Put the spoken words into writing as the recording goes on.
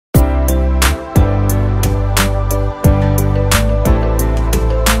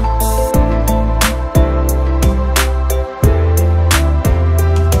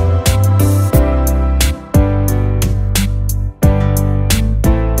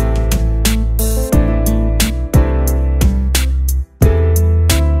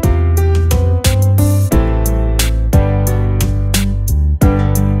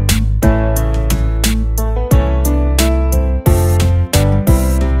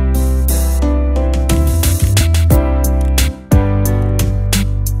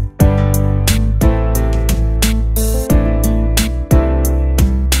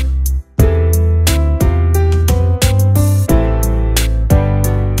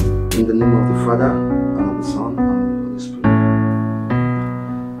In the name of the Father, and of the Son, and of the Holy Spirit.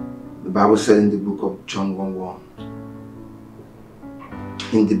 The Bible said in the book of John 1:1,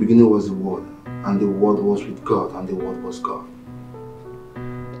 in the beginning was the Word, and the Word was with God, and the Word was God.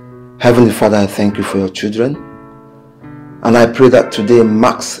 Heavenly Father, I thank you for your children, and I pray that today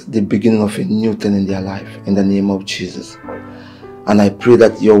marks the beginning of a new thing in their life, in the name of Jesus. And I pray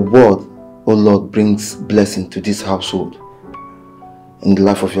that your word, O Lord, brings blessing to this household, in the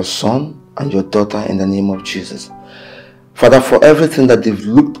life of your son and your daughter, in the name of Jesus. Father, for everything that they've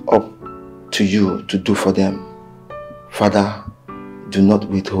looked up to you to do for them, Father, do not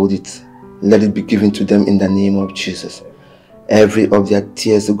withhold it. Let it be given to them in the name of Jesus. Every of their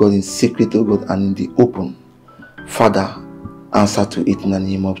tears, O God, in secret, O God, and in the open, Father, answer to it in the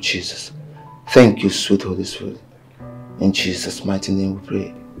name of Jesus. Thank you, sweet Holy Spirit. In Jesus' mighty name we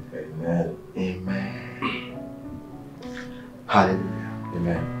pray. Amen. Amen. Hallelujah.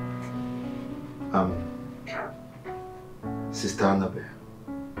 Amen. Sister Annabelle,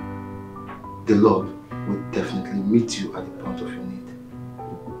 the Lord will definitely meet you at the point of your need.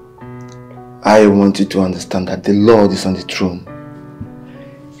 I want you to understand that the Lord is on the throne.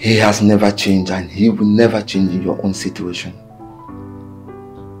 He has never changed, and He will never change in your own situation.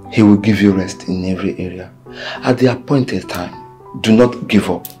 He will give you rest in every area. At the appointed time, do not give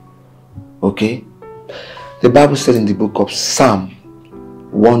up. Okay? The Bible said in the book of Psalm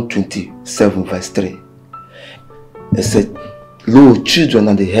 127 verse 3, it said, lo, children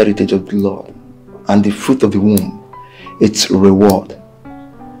are the heritage of the Lord, and the fruit of the womb, its reward.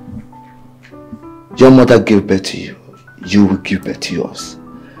 Your mother gave birth to you. You will give birth to yours.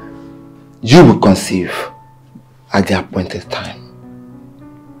 You will conceive at the appointed time.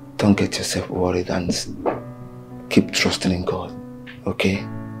 Don't get yourself worried and keep trusting in God. Okay?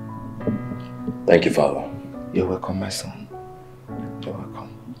 Thank you, Father. You're welcome, my son. You're welcome.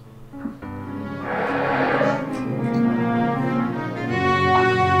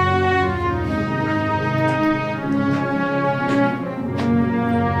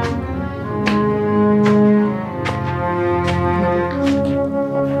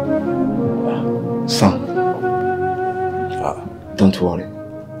 Son, Father, don't worry.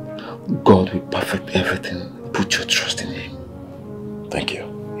 God will perfect everything. Put your trust in Him. thank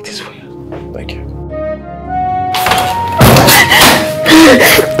you. It is for you. Thank you.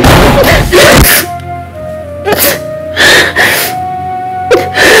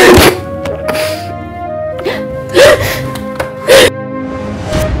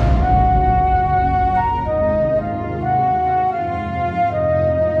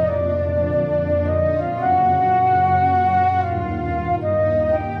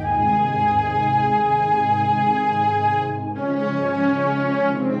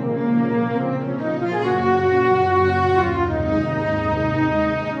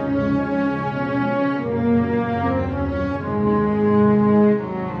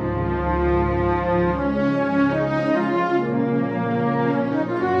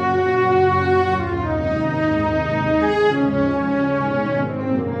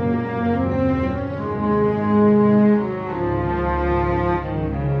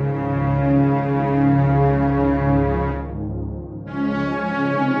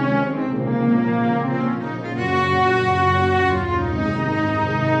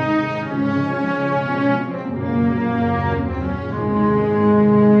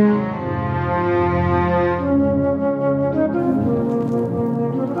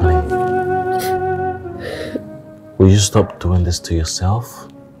 Will you stop doing this to yourself?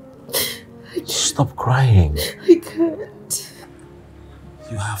 Stop crying. I can't.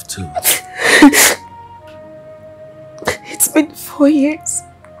 You have to. It's been 4 years.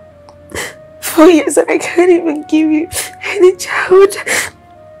 4 years and I can't even give you any child.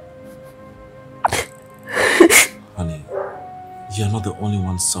 Honey, you're not the only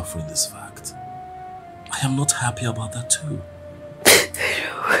one suffering this fact. I am not happy about that too.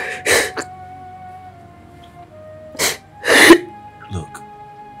 Look,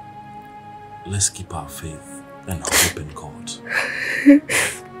 let's keep our faith and hope in God.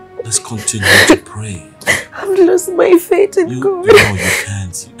 Let's continue to pray. I've lost my faith in God. No, you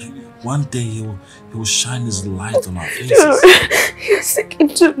can't. One day He will shine His light on our faces. No, you're taking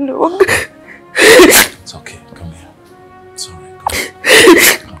too long. It's okay. Come here. Sorry.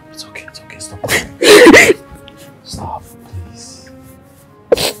 Come. It's okay. It's okay. Stop crying. Stop, please.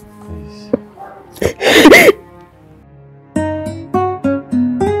 Please.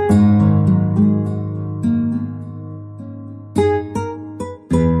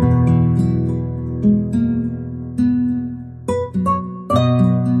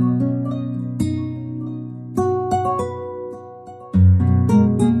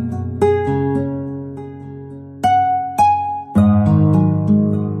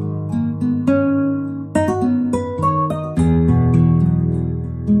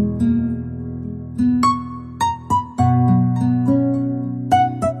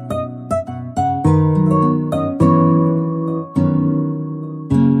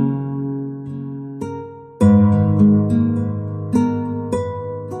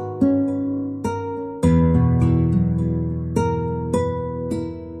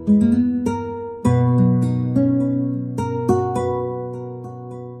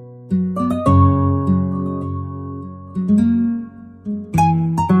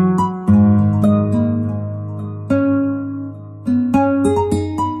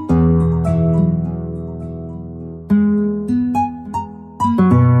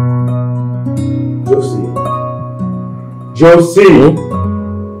 Josie!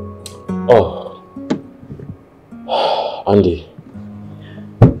 Oh. Andy.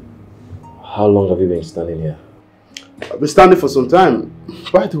 How long have you been standing here? I've been standing for some time.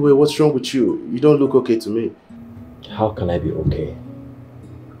 By the way, what's wrong with you? You don't look okay to me. How can I be okay?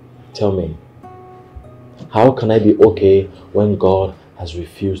 Tell me. How can I be okay when God has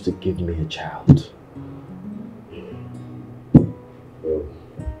refused to give me a child?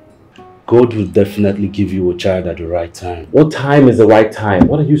 God will definitely give you a child at the right time. What time is the right time?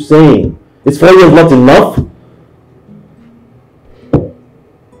 What are you saying? Is 4 years not enough?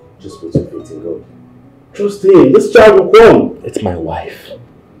 Just put your faith in God. Trust Him. This child will come. It's my wife.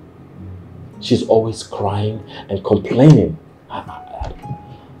 She's always crying and complaining. I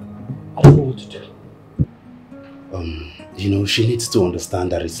don't know what to do. You know, she needs to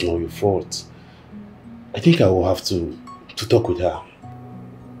understand that it's not your fault. I think I will have to talk with her.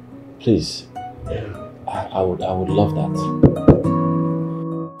 Please. I would love that.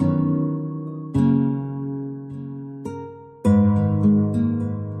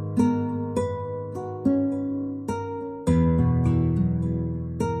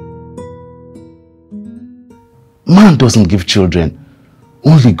 Man doesn't give children.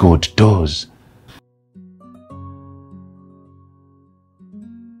 Only God does.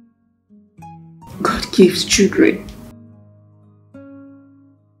 God gives children.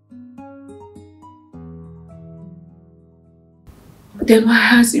 Then why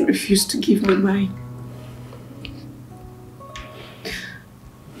has He refused to give me mine?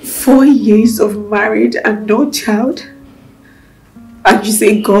 4 years of married and no child? And you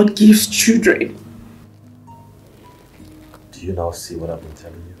say God gives children? Do you now see what I've been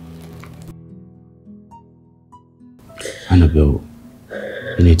telling you? Annabelle,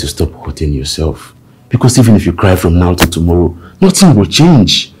 you need to stop hurting yourself. Because even if you cry from now to tomorrow, nothing will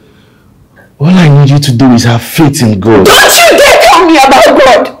change. All I need you to do is have faith in God. Don't you dare tell me about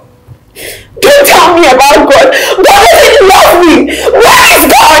God! Don't tell me about God! God doesn't love me! Where is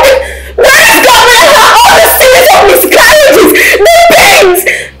God? Where is God when I have all the series of miscarriages, the pains,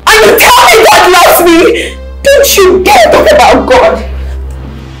 and you tell me God loves me? Don't you dare talk about God!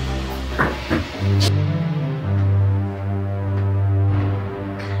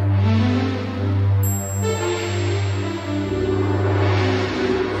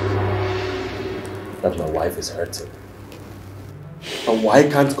 That my wife is hurting. And why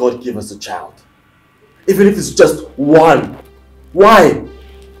can't God give us a child? Even if it's just one. Why?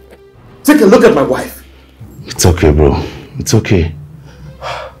 Take a look at my wife. It's okay, bro. It's okay.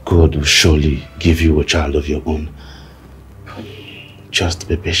 God will surely give you a child of your own. Just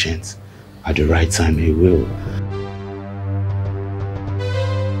be patient. At the right time, He will.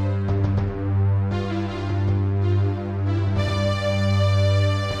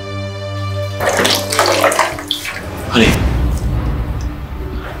 Honey,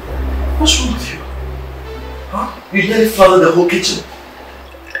 what's wrong with you? Huh? You nearly flooded the whole kitchen.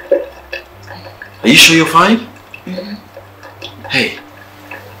 Are you sure you're fine? Mm-hmm. Hey.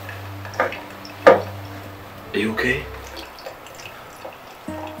 Are you okay?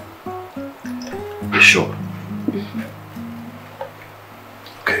 You sure? Mm-hmm.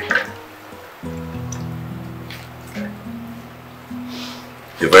 Okay.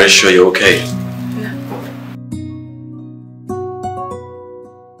 You're very sure you're okay?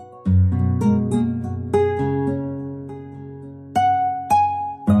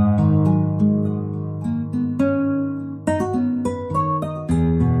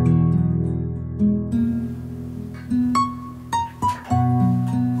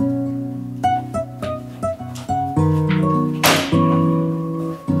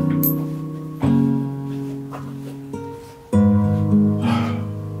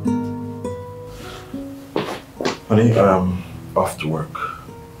 Honey, I'm off to work.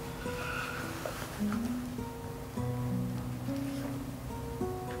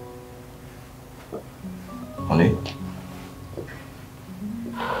 Honey?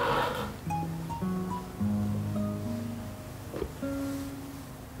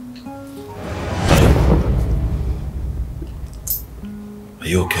 Are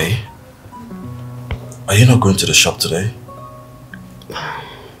you okay? Are you not going to the shop today?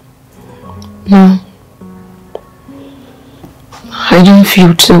 No. I don't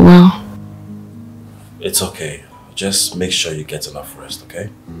feel too well. It's okay. Just make sure you get enough rest, okay?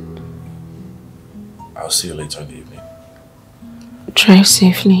 I'll see you later in the evening. Drive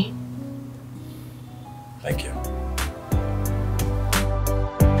safely. Thank you.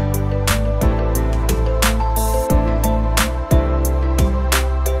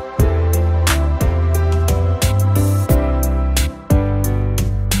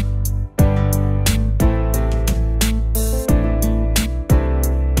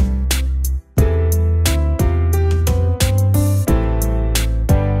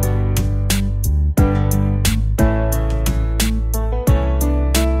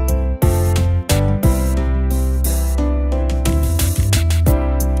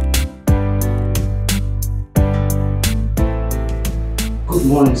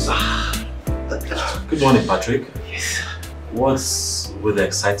 sir. Good morning, Patrick. Yes. What's with the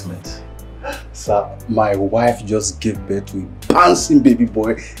excitement? Sir, my wife just gave birth to a bouncing baby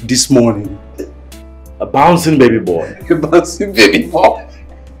boy this morning. A bouncing baby boy? A bouncing baby boy.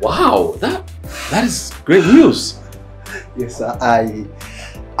 Wow, that is great news. Yes, sir.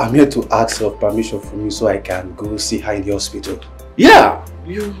 I'm here to ask for permission from you so I can go see her in the hospital. Yeah,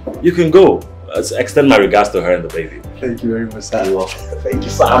 you can go. Let's extend my regards to her and the baby. Thank you very much, sir. You're welcome. Thank you,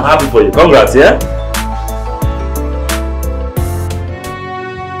 sir. I'm happy for you. Congrats, yeah?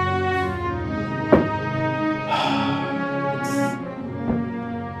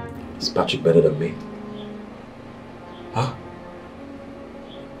 Is Patrick better than me? Huh?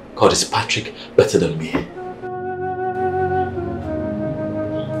 God, is Patrick better than me?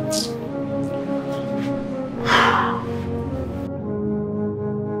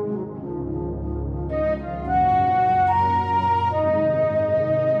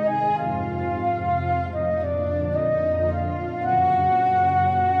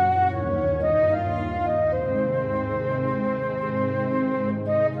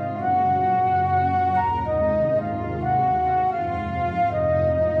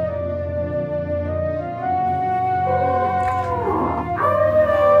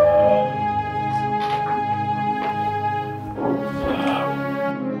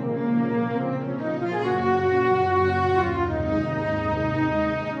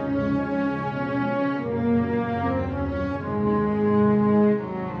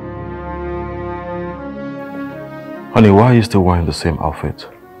 Honey, why are you still wearing the same outfit?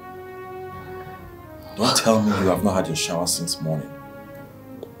 Don't tell me you have not had your shower since morning.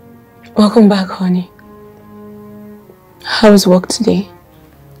 Welcome back, honey. How was work today?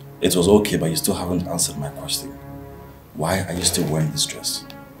 It was okay, but you still haven't answered my question. Why are you still wearing this dress?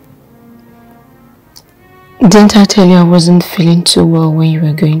 Didn't I tell you I wasn't feeling too well when you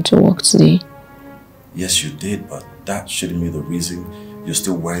were going to work today? Yes, you did, but that shouldn't be the reason you're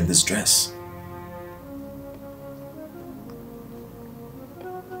still wearing this dress.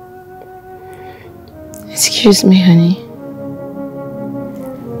 Excuse me, honey.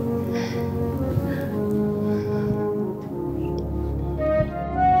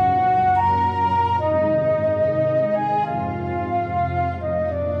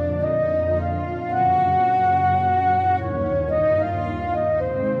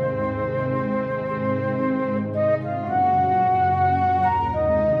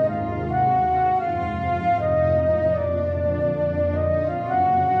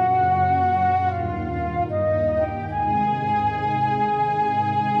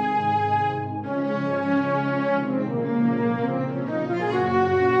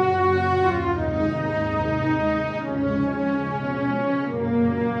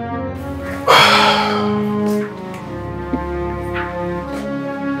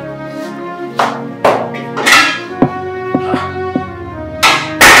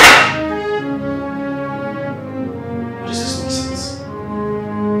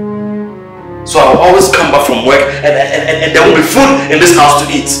 So I'll always come back from work and there will be food in this house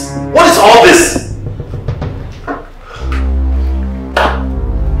to eat. What is all this?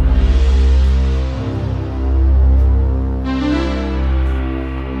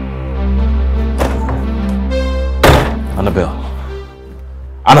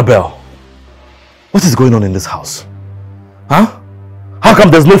 Annabelle, what is going on in this house? Huh? How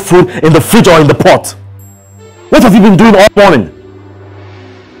come there's no food in the fridge or in the pot? What have you been doing all morning?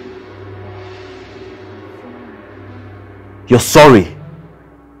 You're sorry.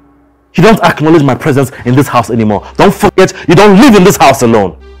 You don't acknowledge my presence in this house anymore. Don't forget, you don't live in this house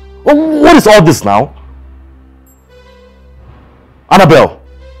alone. What is all this now? Annabelle!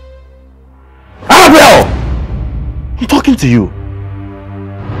 Annabelle! I'm talking to you.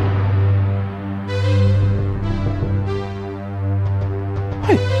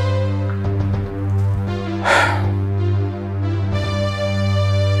 Hey.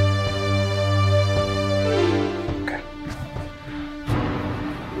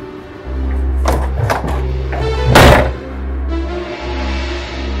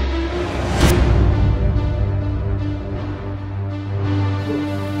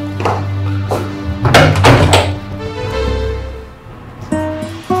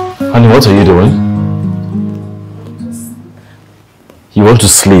 Honey, what are you doing? You want to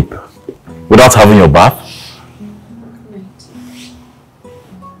sleep without having your bath?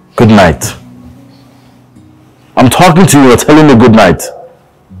 Good night. I'm talking to you, you're telling me good night.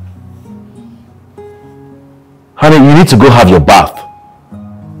 Honey, you need to go have your bath.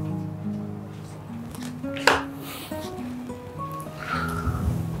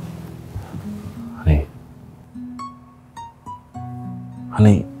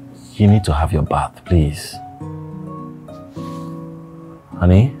 Honey. You need to have your bath, please.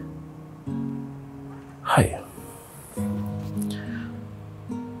 Honey? Hi.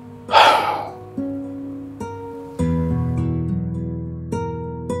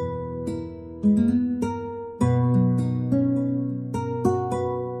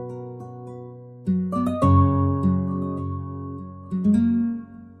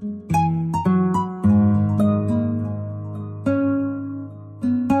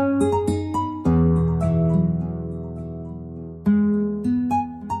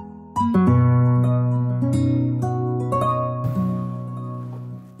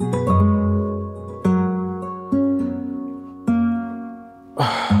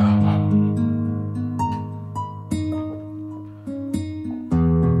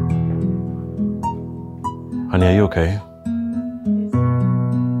 Honey, are you okay?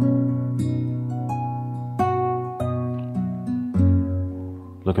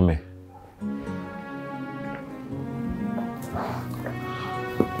 Look at me.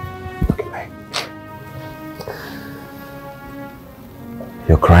 Look at me.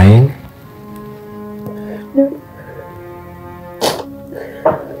 You're crying? No.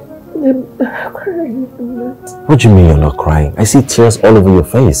 I'm not crying. I'm not. What do you mean you're not crying? I see tears all over your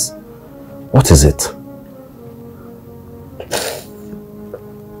face. What is it?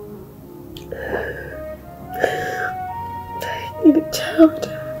 I need a child.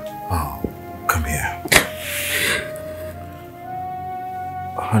 Oh, come here.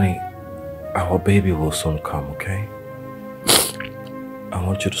 Honey, our baby will soon come, okay? I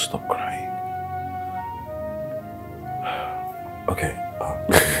want you to stop crying. Okay,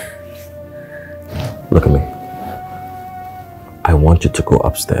 look at me. I want you to go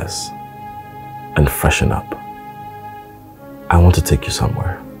upstairs and freshen up. I want to take you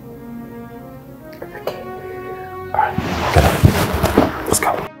somewhere. Okay. Alright, get up. Let's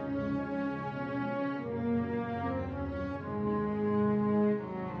go.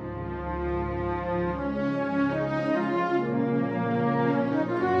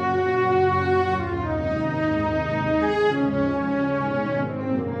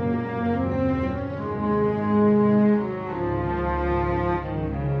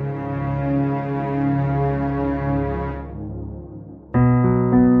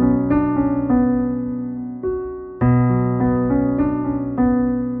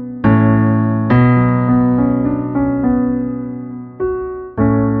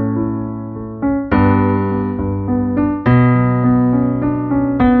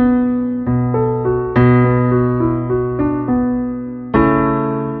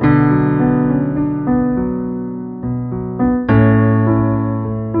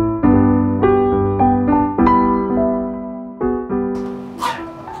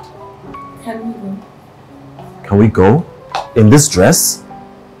 Can we go? In this dress?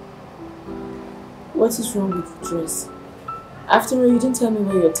 What is wrong with the dress? After all, you didn't tell me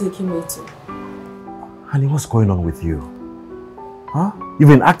where you're taking me to. Honey, what's going on with you? Huh? You've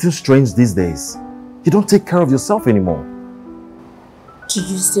been acting strange these days. You don't take care of yourself anymore. Do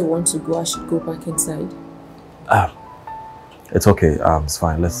you still want to go? I should go back inside. It's okay. It's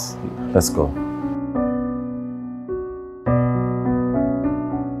fine. Let's go.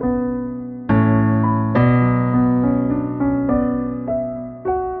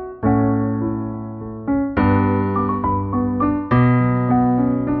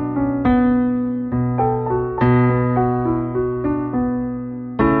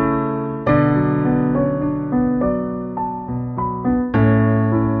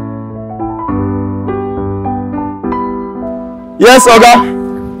 Yes, Oga.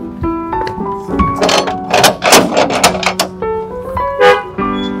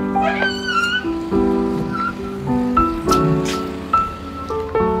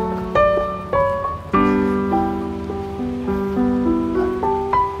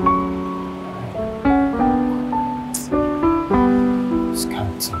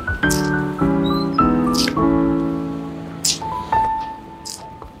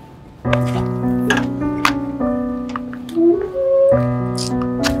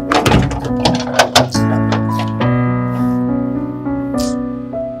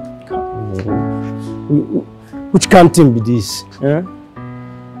 Which kind of thing be this? Eh?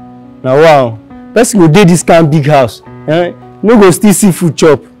 Now wow, person go dey this kind big house. Eh? No go still see food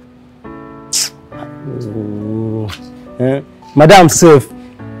chop. Oh. Eh? Madam self,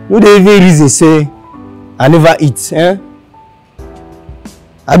 no dey even reason say I never eat. Eh?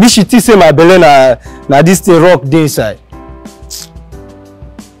 Abi she think say my belle na this thing rock dey inside.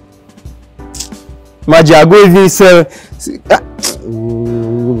 Imagine I go even sell.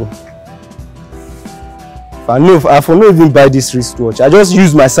 Oh. I will not even buy this wristwatch. I just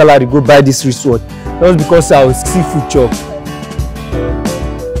use my salary go buy this wristwatch just because I was seafood chop.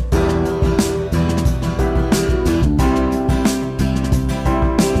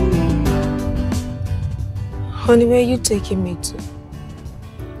 Honey, where are you taking me to?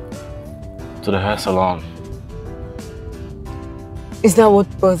 To the hair salon. Is that what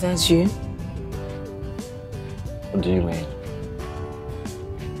bothers you? What do you mean?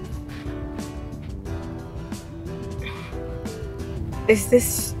 Is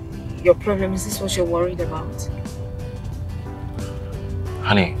this your problem? Is this what you're worried about?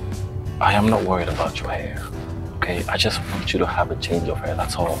 Honey, I am not worried about your hair. Okay, I just want you to have a change of hair,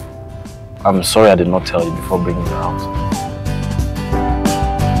 that's all. I'm sorry I did not tell you before bringing you out.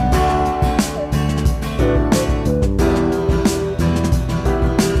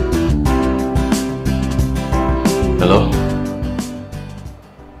 Hello?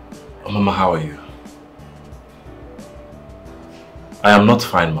 Oh, Mama, how are you? I am not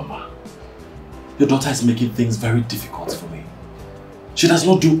fine, Mama. Your daughter is making things very difficult for me. She does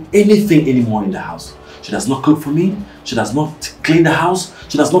not do anything anymore in the house. She does not cook for me. She does not clean the house.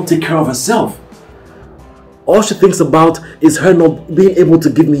 She does not take care of herself. All she thinks about is her not being able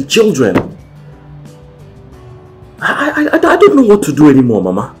to give me children. I don't know what to do anymore,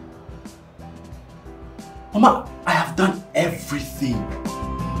 Mama. Mama, I have done everything.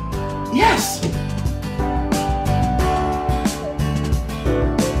 Yes.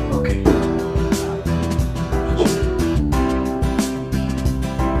 Okay.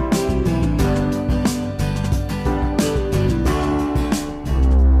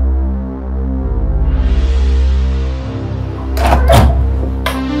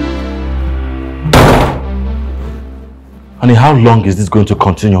 Honey, how long is this going to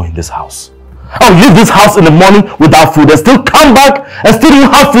continue in this house? I'll leave this house in the morning without food and still come back and still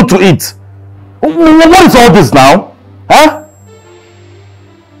don't have food to eat. What is all this now? Huh?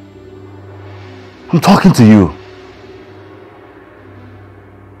 I'm talking to you.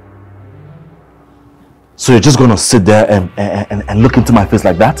 So you're just gonna sit there and look into my face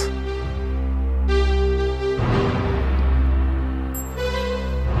like that?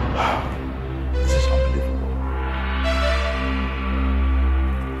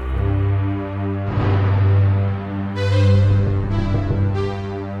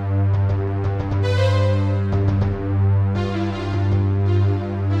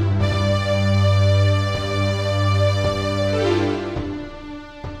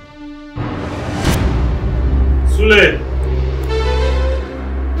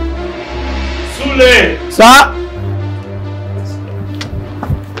 Sir!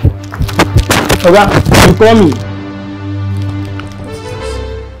 Oga, you call me.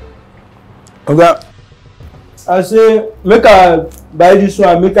 Oga, I say make I buy this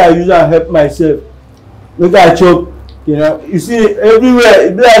one, make I use and help myself. Make I chop, you know. You see everywhere,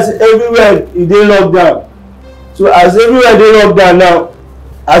 it does everywhere it dey lockdown. So as everywhere dey lockdown now,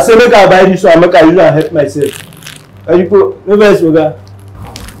 I say make I buy this one, make I use and help myself. And you go, no vex, Oga.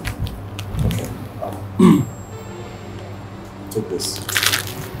 Take this.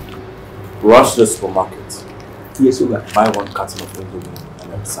 Rush the supermarket. Yes, Oga. Buy 1 carton of indomie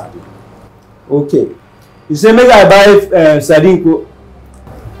and then sardine. Okay. You say make I buy sardine ko?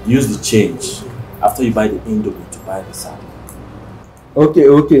 Use the change after you buy the indomie to buy the sardine. Okay,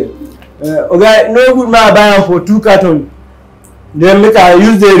 okay. Okay, no good man buy am for 2 cartons. Then make I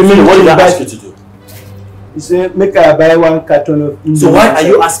use the remaining. What did I ask you to do? You say make I buy 1 carton of indomie. So why are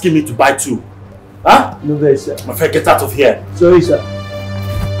you asking me to buy 2? Huh? No very, sir. My friend, get out of here. Sorry, sir.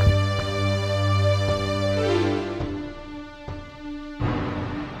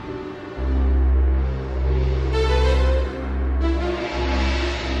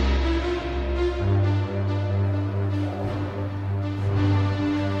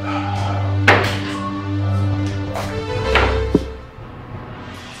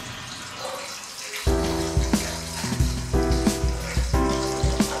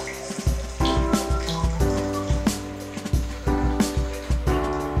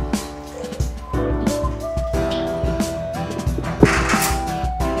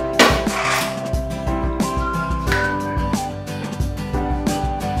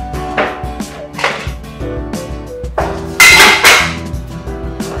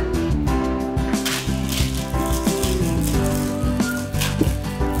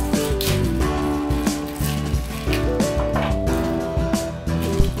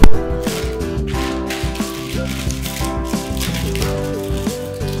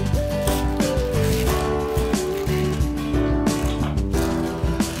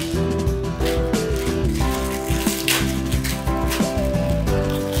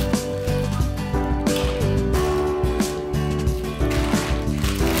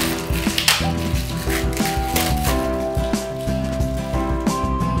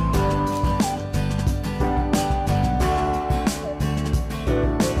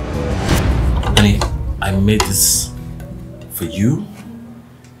 made this for you.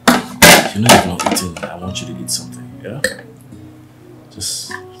 You know you've not eaten. I want you to eat something, yeah?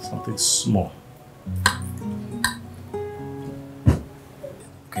 Just something small.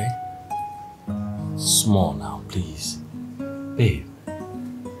 Okay? Small now, please. Babe.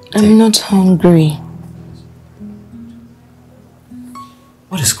 I'm not hungry.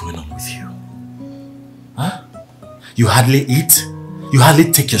 What is going on with you? Huh? You hardly eat? You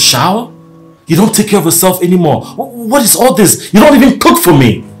hardly take your shower? You don't take care of yourself anymore. What is all this? You don't even cook for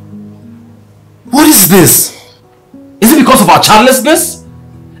me. What is this? Is it because of our childlessness?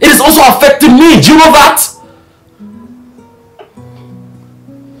 It is also affecting me. Do you know that?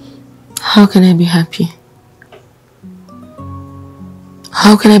 How can I be happy?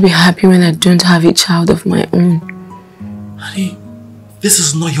 How can I be happy when I don't have a child of my own? Honey, this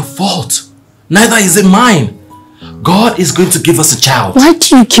is not your fault. Neither is it mine. God is going to give us a child. Why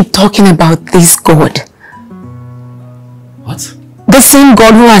do you keep talking about this God? What? The same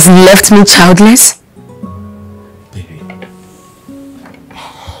God who has left me childless? Baby.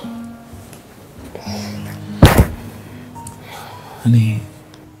 Honey,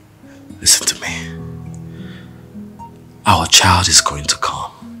 listen to me. Our child is going to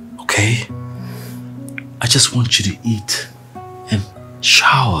come, okay? I just want you to eat and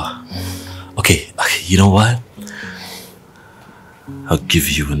shower. Okay, you know what? I'll give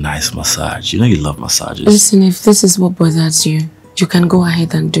you a nice massage. You know you love massages. Listen, if this is what bothers you, you can go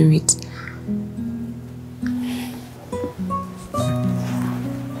ahead and do it. So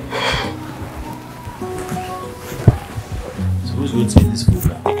who's going to eat this food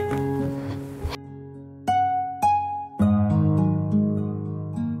now?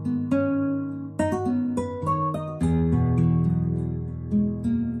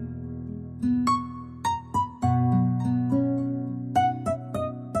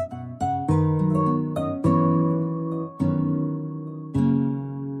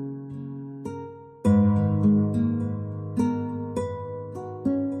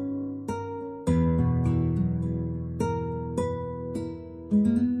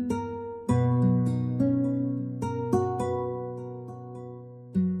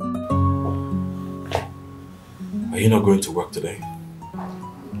 Are you not going to work today?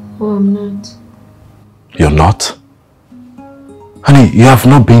 Oh, I'm not. You're not? Honey, you have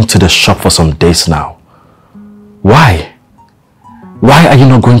not been to the shop for some days now. Why? Why are you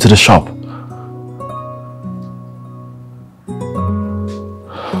not going to the shop?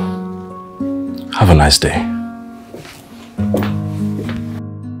 Have a nice day.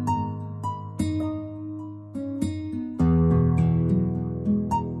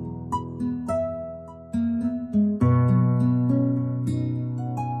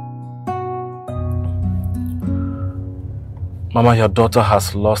 Mama, your daughter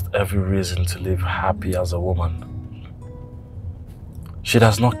has lost every reason to live happy as a woman. She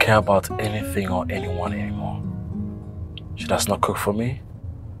does not care about anything or anyone anymore. She does not cook for me.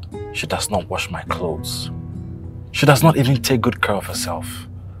 She does not wash my clothes. She does not even take good care of herself.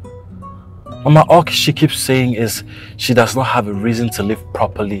 Mama, all she keeps saying is she does not have a reason to live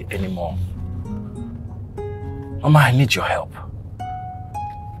properly anymore. Mama, I need your help.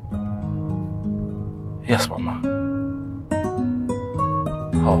 Yes, Mama.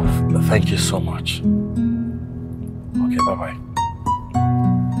 Oh, thank you so much. Okay, bye-bye.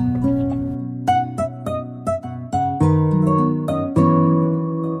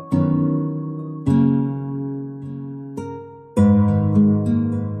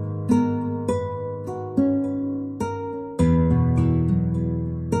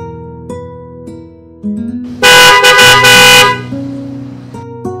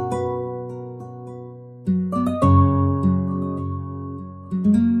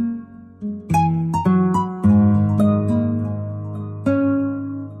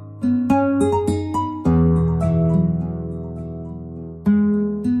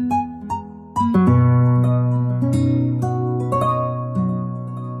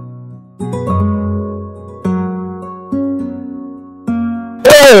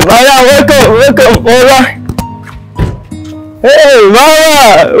 Welcome, Mama. Hey,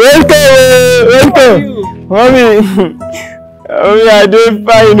 Mama, welcome. Mommy, I doing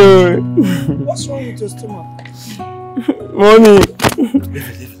fine. What's wrong with your stomach?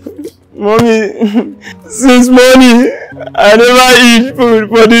 Mommy, since morning, I never eat food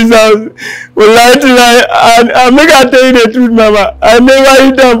for this house. Well, I make her tell you the truth, Mama. I never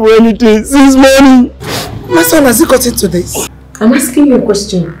eat them for anything since morning. My son, has he got into this? I'm asking you a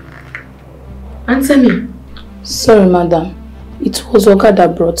question. Answer me. Sorry, madam. It was Oga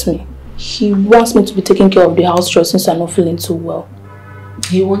that brought me. He wants me to be taking care of the house chores since I'm not feeling too well.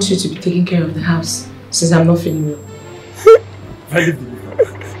 He wants you to be taking care of the house. since I'm not feeling well. Very difficult.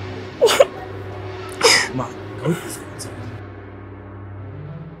 Ma, can we please go inside?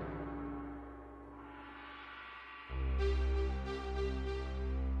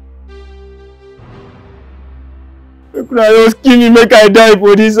 Make una just kill me, make I die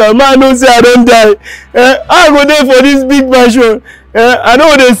for this. Man, don't say I don't die. I go there for this big mansion. I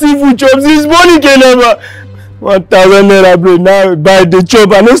know the seafood chops. This money can never. 1,000 naira bro. Now buy the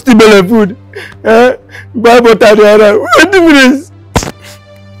chop. I don't still buy the food. Buy butter the other. What do this?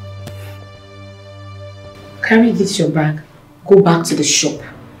 Carry this your bag. Go back to the shop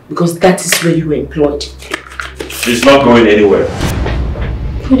because that is where you were employed. She's not going anywhere.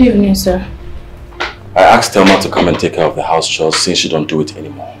 Good evening, sir. I asked Thelma to come and take care of the house chores since she don't do it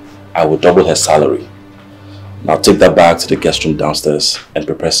anymore. I will double her salary. Now take that bag to the guest room downstairs and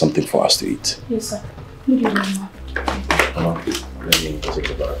prepare something for us to eat. Yes, sir. Good evening, ma. Let me take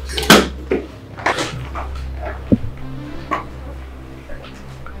the bag.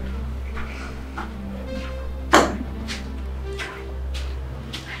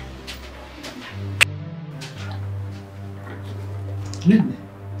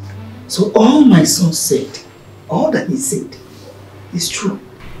 So all my son said, all that he said, is true.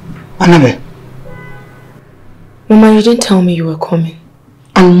 Annabelle. Mama, you didn't tell me you were coming.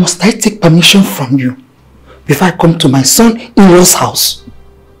 And must I take permission from you before I come to my son-in-law's house?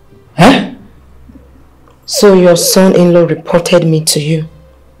 Eh? So your son-in-law reported me to you.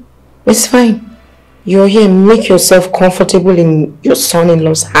 It's fine. You're here. Make yourself comfortable in your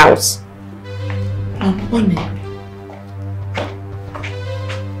son-in-law's house. Bonnie.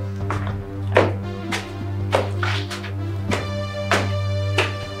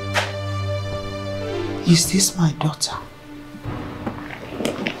 Is this my daughter?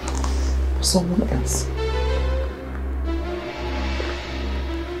 Or someone else?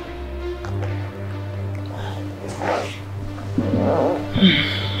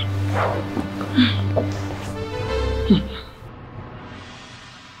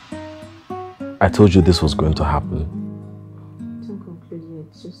 I told you this was going to happen. Don't conclude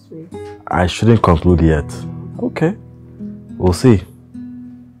yet. Just wait. I shouldn't conclude yet. Okay. We'll see.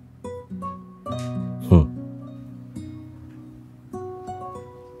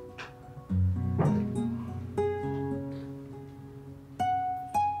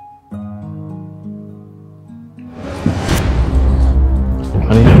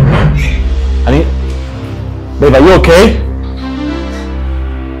 Honey? Babe, are you okay?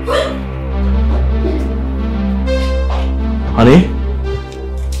 Honey?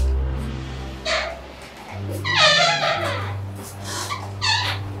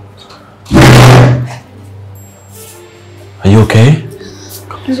 Are you okay?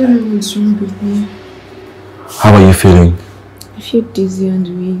 I don't know what's wrong with me. How are you feeling? I feel dizzy and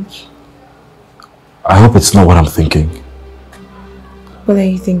weak. I hope it's not what I'm thinking. What are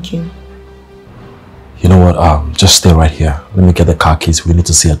you thinking? You know what? Just stay right here. Let me get the car keys. We need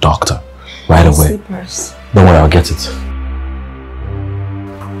to see a doctor right away. Slippers. Don't worry, I'll get it.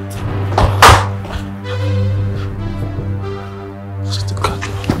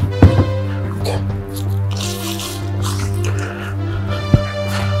 Okay.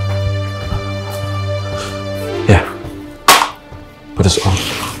 Yeah. Put this on.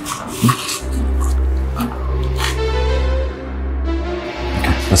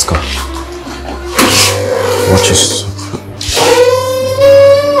 Okay, let's go. Watch this.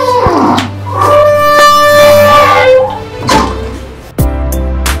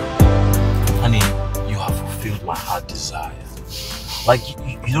 Honey, you have fulfilled my heart desire. Like,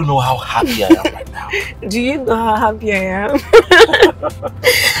 you don't know how happy I am right now. Do you know how happy I am?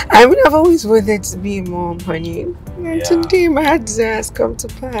 I mean, I've always wanted to be a mom, honey. And today my heart desire has come to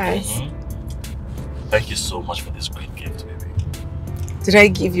pass. Thank you so much for this great gift, baby. Did I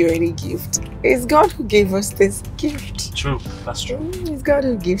give you any gift? It's God who gave us this gift. True, that's true. It's God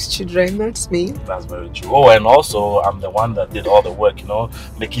who gives children, not me. That's very true. Oh, and also, I'm the one that did all the work, you know,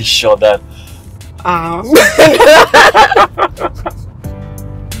 making sure that...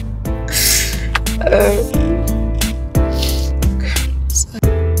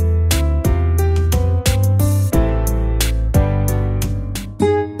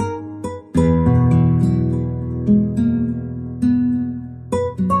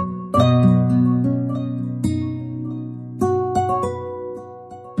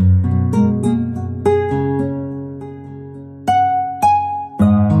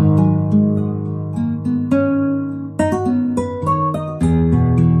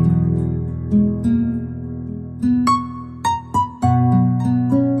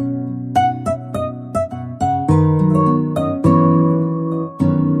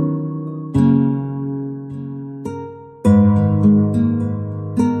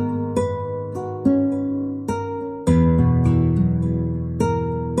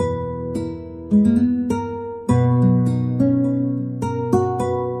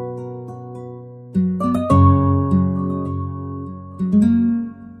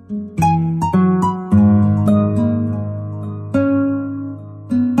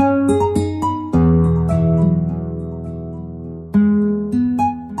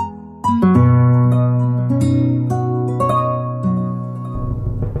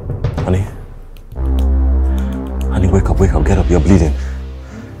 Honey? Honey, wake up, get up. You're bleeding.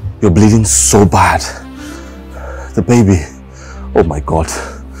 You're bleeding so bad. The baby. Oh my God.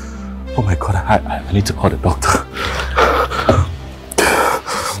 Oh my God, I need to call the doctor.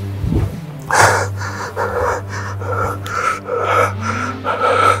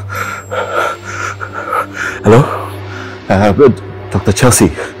 Hello? Dr.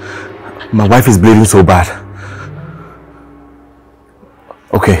 Chelsea. My wife is bleeding so bad.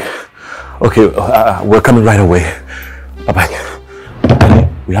 Okay. Okay, we're coming right away. Bye-bye.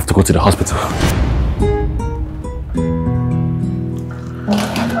 We have to go to the hospital.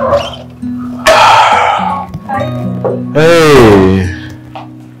 Hey!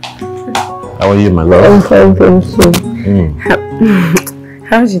 How are you, my love? I'm fine, thank you.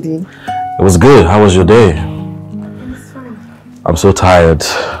 How was your day? It was good. How was your day? It's fine. I'm so tired.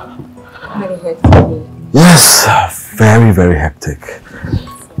 Very hectic. Yes, very, very hectic.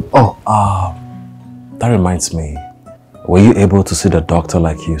 Oh, that reminds me. Were you able to see the doctor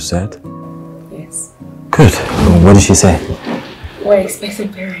like you said? Yes. Good. What did she say? We're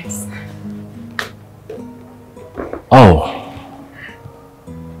expecting parents. Oh.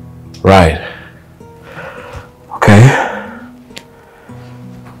 Right. Okay.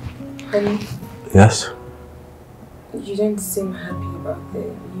 Honey? Yes? You don't seem happy about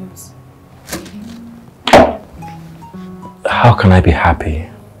the news. How can I be happy?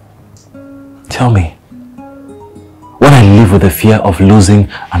 Tell me. When I live with the fear of losing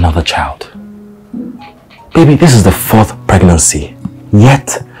another child. Baby, this is the 4th pregnancy.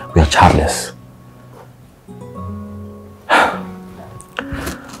 Yet, we are childless.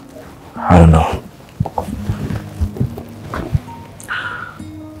 I don't know.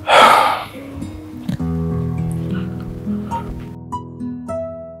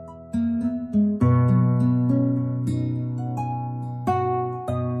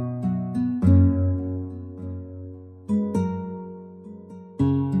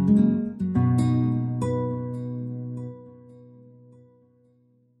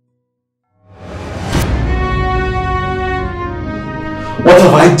 What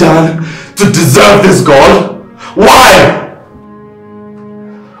have I done to deserve this, God? Why?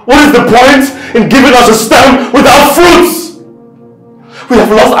 What is the point in giving us a stem without fruits? We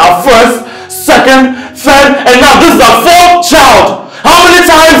have lost our 1st, 2nd, 3rd, and now this is our 4th child. How many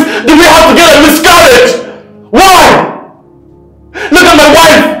times do we have to get a miscarriage? Why? Look at my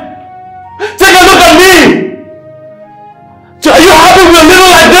wife. Take a look at me. Are you happy with a little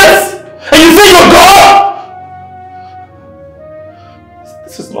like this? And you say you're God?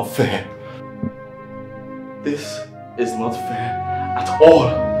 This is not fair. This is not fair at all.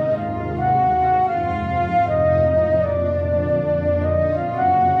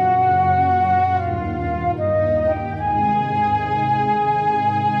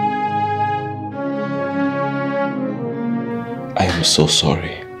 I am so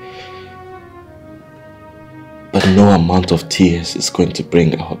sorry. But no amount of tears is going to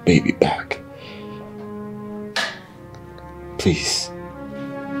bring our baby back. Please.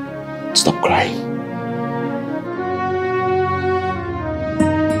 Stop crying.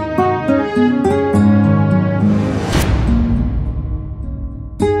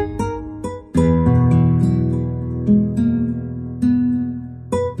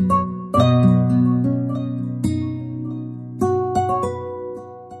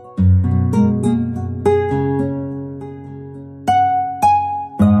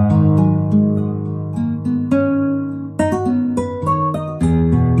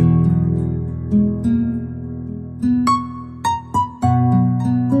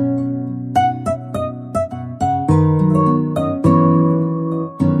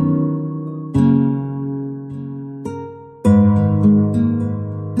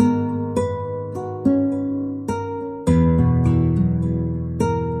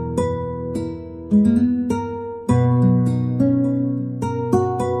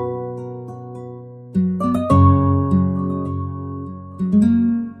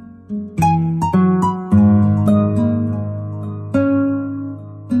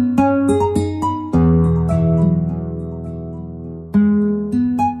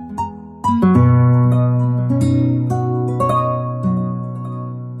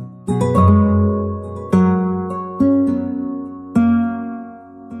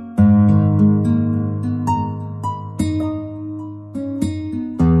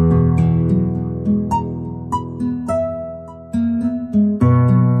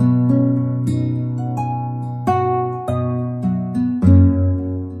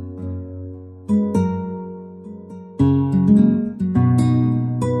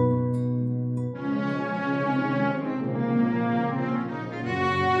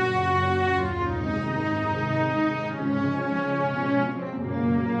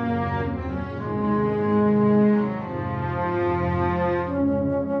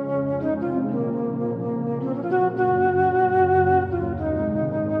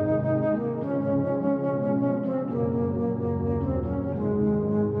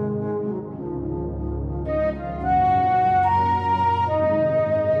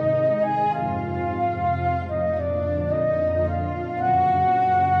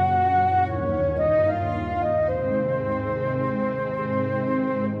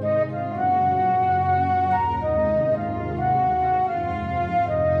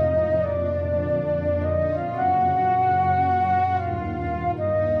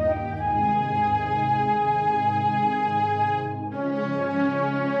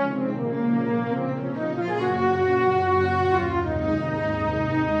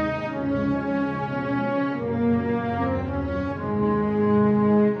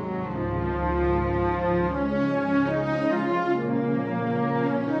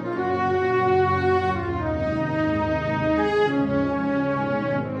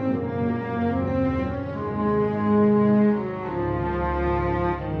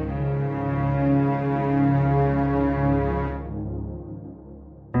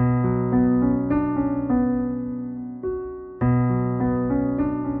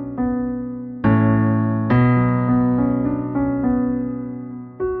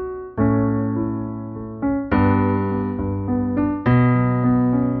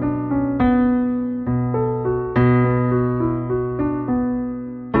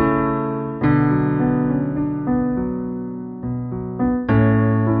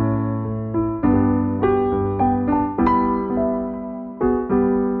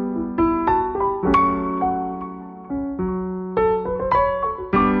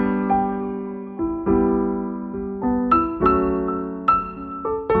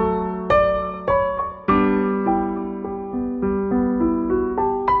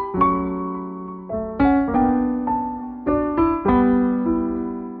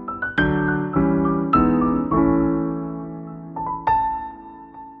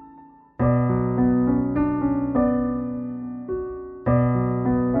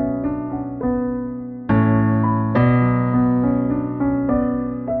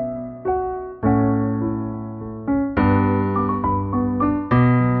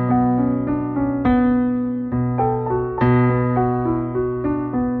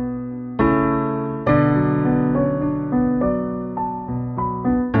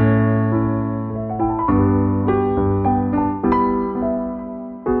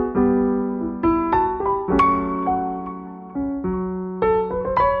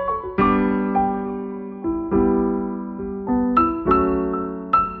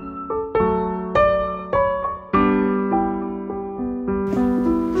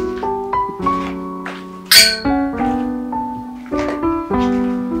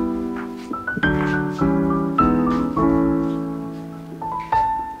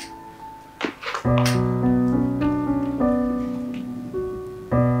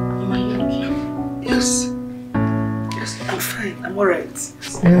 Yes. Yes, I'm fine. I'm alright.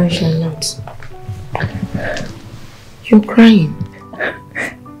 No, you're not. You're crying.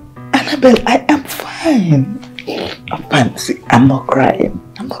 Annabelle, I am fine. I'm fine. See, I'm not crying.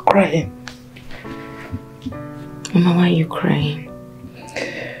 I'm not crying. Mama, why are you crying?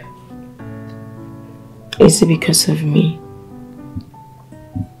 Is it because of me?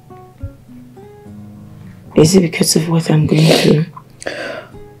 Is it because of what I'm going through?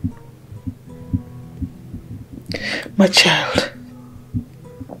 My child,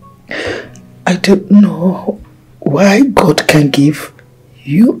 I don't know why God can give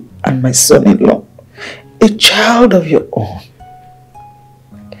you and my son-in-law a child of your own.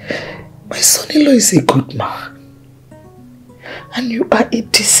 My son-in-law is a good man and you are a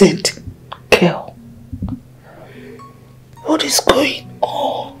decent girl. What is going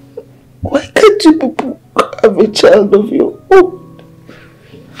on? Why can't you people have a child of your own?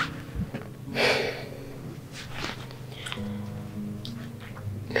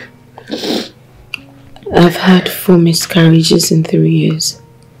 I've had 4 miscarriages in 3 years.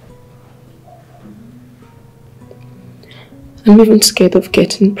 I'm even scared of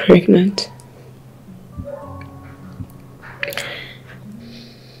getting pregnant.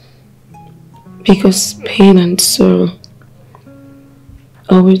 Because pain and sorrow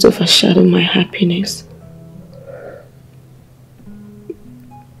always overshadow my happiness.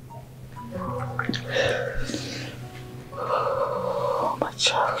 Oh, my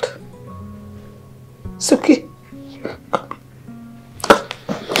child. It's okay.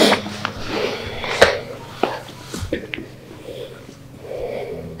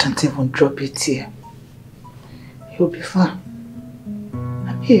 Don't even drop it here. You'll be fine.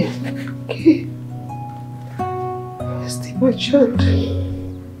 I'm here. Okay. Stay, my child.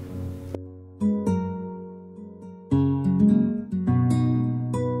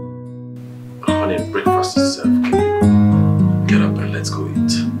 Honey, breakfast is served. Get up and let's go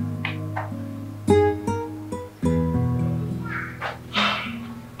eat.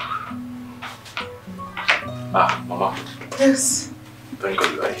 Mama. Yes. Thank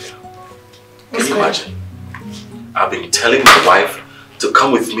God you are here. Can you imagine? I've been telling my wife to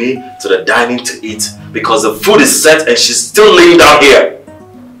come with me to the dining to eat because the food is set and she's still laying down here.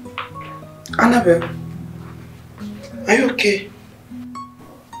 Annabelle, are you okay?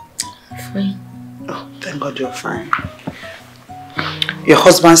 I'm fine. Oh, thank God you're fine. Your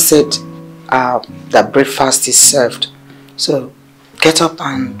husband said that breakfast is served. So get up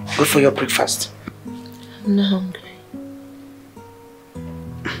and go for your breakfast. I'm not hungry.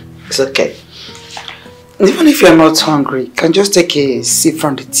 It's okay. Even if you're not hungry, you can just take a sip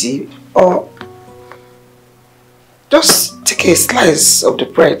from the tea or just take a slice of the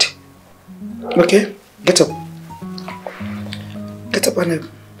bread. Okay? Get up. Get up, Annabelle.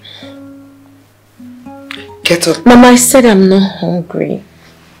 Get up. Mama, I said I'm not hungry.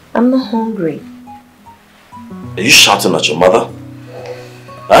 I'm not hungry. Are you shouting at your mother?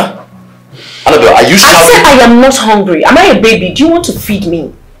 Huh? Annabelle, are you shouting? I said I am not hungry. Am I a baby? Do you want to feed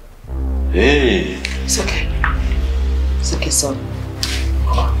me? Hey. It's okay. It's okay, son.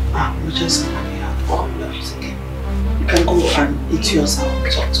 We just it's okay. You can go and eat yours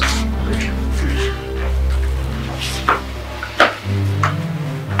and talk to me.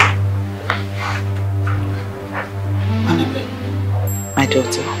 Annabelle, my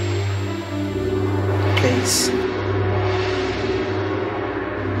daughter, please.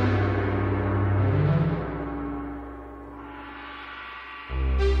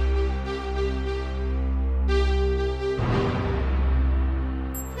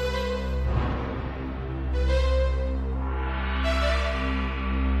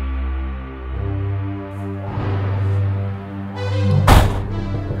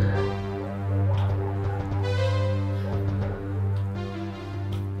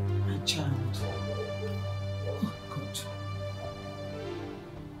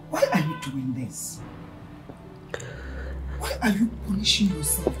 Why are you punishing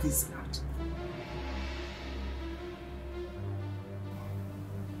yourself this hard?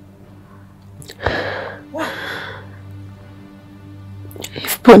 Why?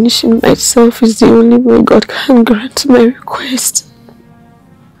 If punishing myself is the only way God can grant my request,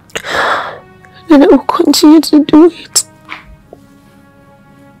 then I will continue to do it.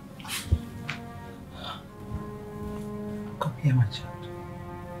 Come here, my child.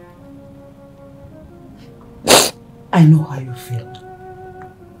 I know how you feel.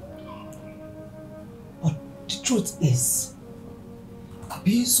 But the truth is,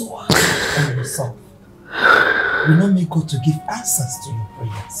 being so hard on yourself will not make God to give answers to your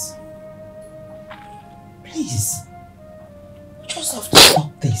prayers. Please, you just have to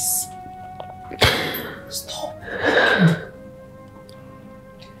stop this. Stop.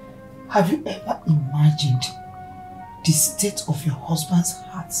 Have you ever imagined the state of your husband's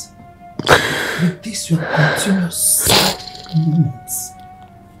heart with this your continuous sad moments?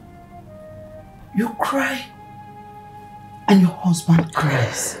 You cry and your husband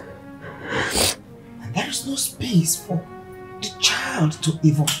cries. And there is no space for the child to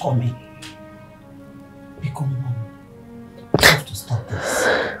even come in. Become mom. You have to stop this.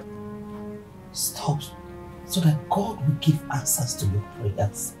 Stop so that God will give answers to your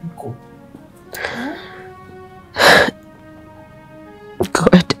prayers. Go.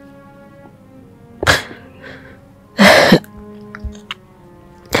 God.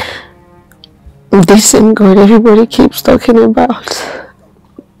 This same God everybody keeps talking about.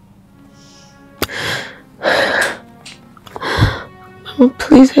 Mama,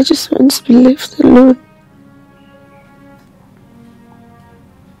 please, I just want to be left alone.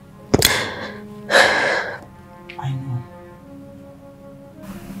 I know.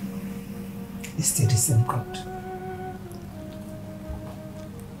 It's still the same God.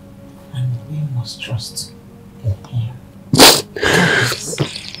 And we must trust in Him. Yes.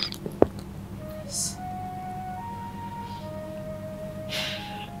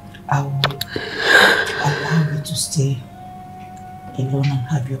 I will allow you to stay alone and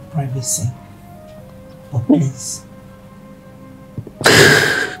have your privacy. But please,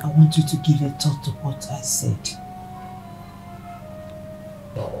 I want you to give a thought to what I said.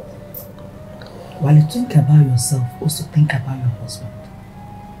 While you think about yourself, also think about your husband.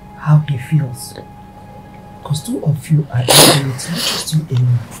 How he feels. Because two of you are doing it, not just you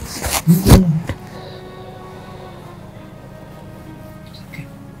alone. You alone. Okay.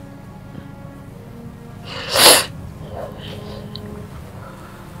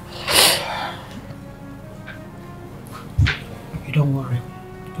 You don't worry.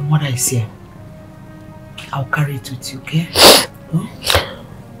 From what I say, I'll carry it with you, okay? Huh?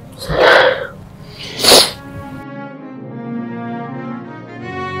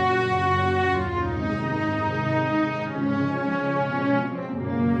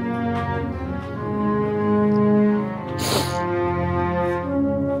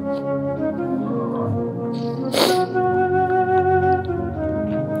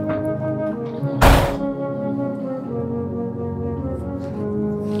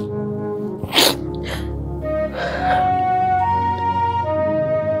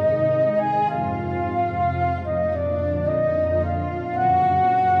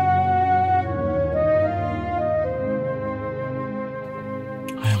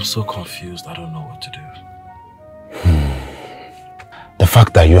 I'm so confused, I don't know what to do. The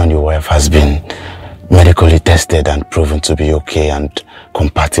fact that you and your wife has been medically tested and proven to be okay and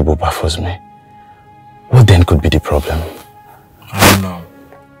compatible baffles me. What then could be the problem? I don't know.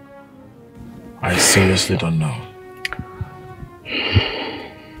 I seriously don't know.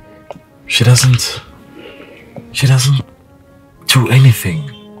 She doesn't do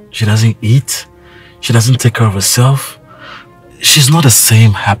anything. She doesn't eat. She doesn't take care of herself. She's not the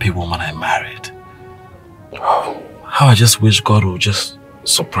same happy woman I married. How I just wish God would just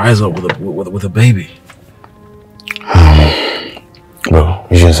surprise her with a baby. Bro,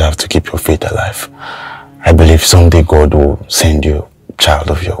 you just have to keep your faith alive. I believe someday God will send you a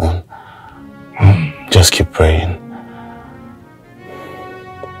child of your own. Just keep praying.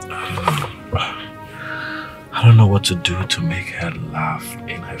 I don't know what to do to make her laugh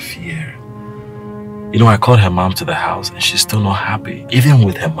in her fear. You know, I called her mom to the house and she's still not happy, even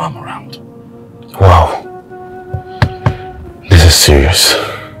with her mom around. Wow. This is serious.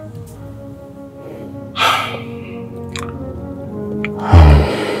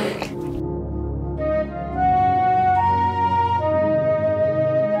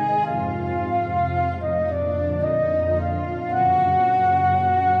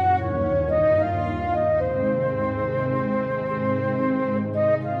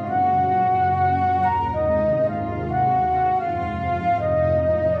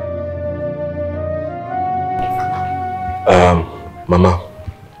 Mama,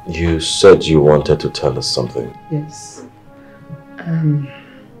 you said you wanted to tell us something. Yes. I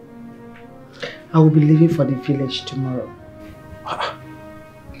will be leaving for the village tomorrow.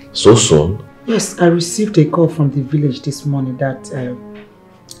 So soon? Yes, I received a call from the village this morning that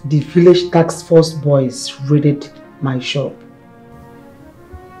the village task force boys raided my shop.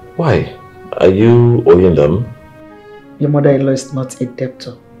 Why? Are you owing them? Your mother-in-law is not a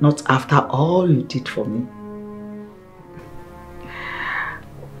debtor, not after all you did for me.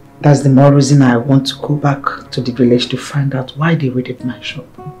 That's the more reason I want to go back to the village to find out why they raided my shop.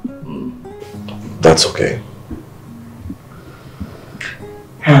 That's okay.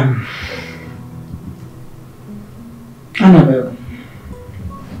 Annabelle.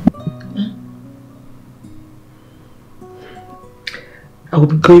 I will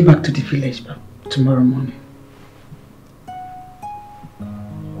be going back to the village tomorrow morning.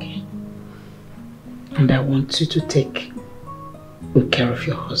 Okay? And I want you to take good care of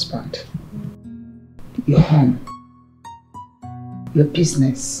your husband, your home, your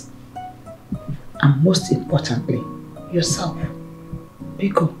business, and most importantly, yourself.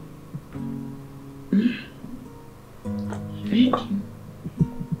 Biko. Biko.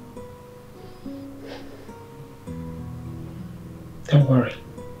 Don't worry.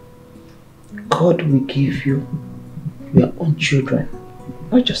 God will give you your own children,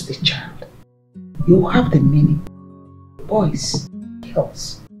 not just a child. You will have the many boys,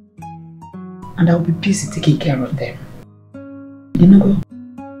 girls, and I will be busy taking care of them. You know?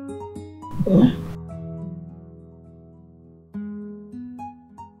 Oh.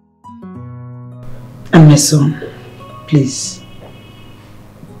 And my son, please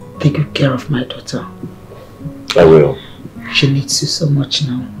take good care of my daughter. I will. She needs you so much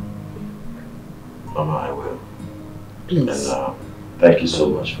now. Mama, I will. Please. And thank you so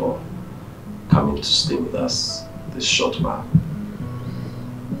much for coming to stay with us this short while.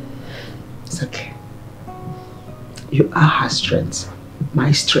 It's okay. You are her strength,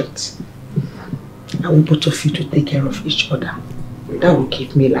 my strength. I want both of you to take care of each other. That will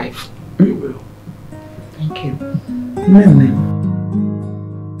give me life. We will. Thank you. Amen.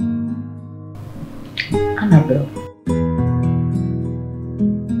 Annabelle.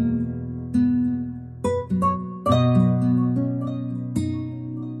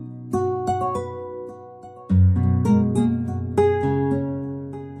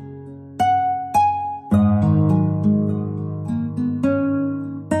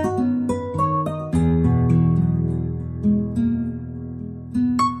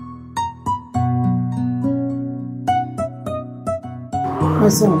 My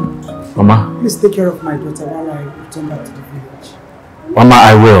son, Mama? please take care of my daughter while I return back to the village. Mama,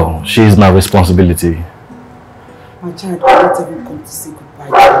 I will. She is my responsibility. My child will not even come to say goodbye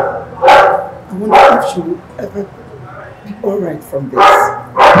to her. I wonder if she will ever be alright from this.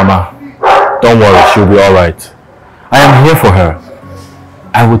 Mama, don't worry, she'll be alright. I am here for her.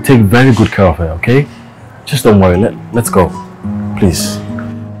 I will take very good care of her, okay? Just don't worry, let's go. Please.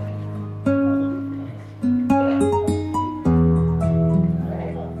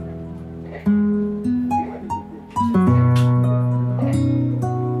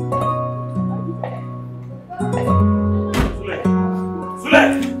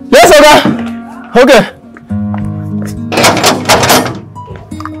 Yes, Oga. Okay.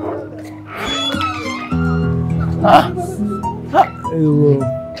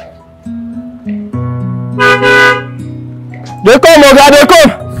 They come, Oga, they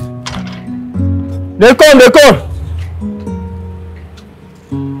come. They come.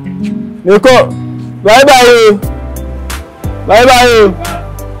 They come. Bye-bye. Bye-bye.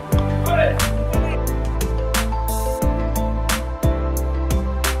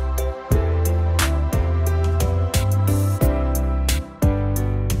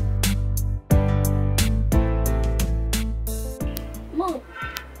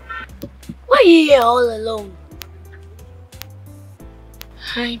 Why are you here all alone?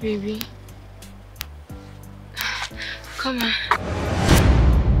 Hi, baby. Come on.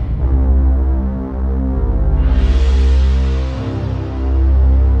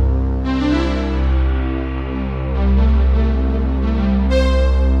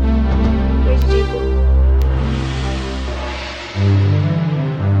 Where did you go?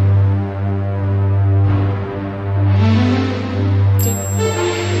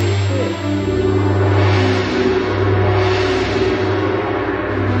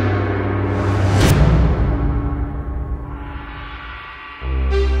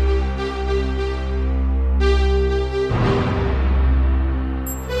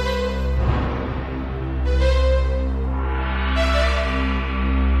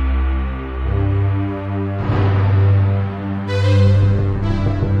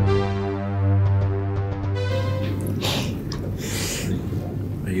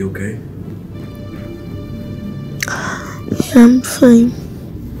 Are you okay? I'm fine.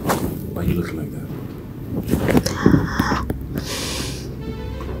 Why are you looking like that?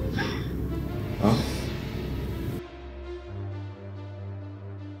 Huh?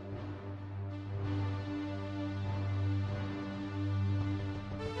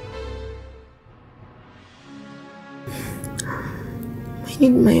 I need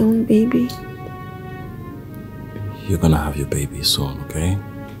my own baby. You're gonna have your baby soon, okay?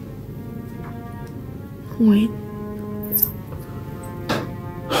 When?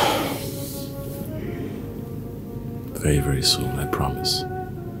 very, very soon, I promise.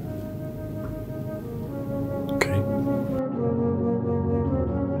 Okay?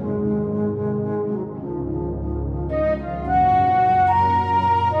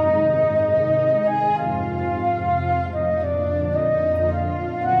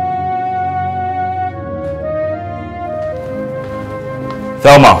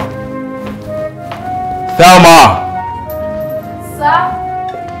 Thelma! Thelma! Sir?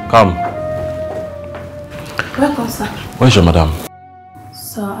 Come. Welcome, sir. Where's your madam?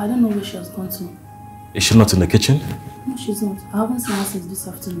 Sir, I don't know where she has gone to. Is she not in the kitchen? No, she's not. I haven't seen her since this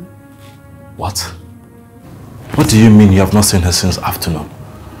afternoon. What? What do you mean you have not seen her since afternoon?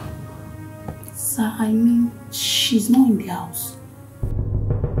 Sir, I mean, she's not in the house.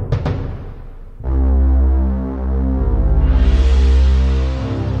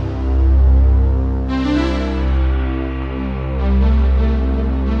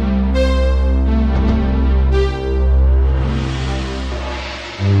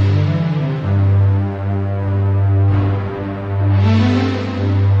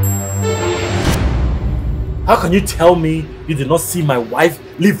 How can you tell me you did not see my wife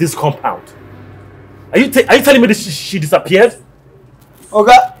leave this compound? Are you telling me that she disappeared?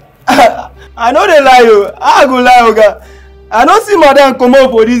 Okay, I know they lie you. I go lie, okay. I don't see madam come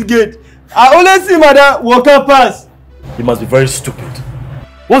out for this gate. I only see madam walk up pass. You must be very stupid.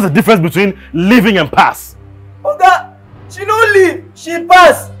 What's the difference between leaving and pass? Okay, she don't leave, she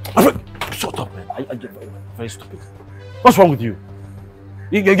pass. Shut up, man. I get very stupid. What's wrong with you?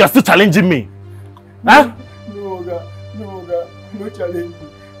 You're still challenging me. Huh? No, Oga. No, Oga. No challenge you.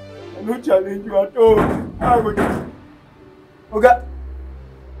 I no challenge you at all. I go just... Oga,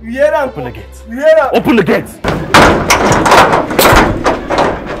 you hear that? Open the gate. You hear that? Open the gate.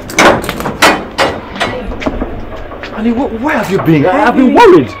 Honey, where have you been? I've been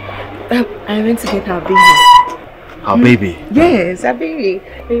worried. I went to get our baby. Our baby? Yes, our baby.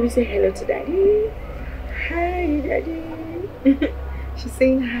 Baby, say hello to daddy. Hi, daddy. She's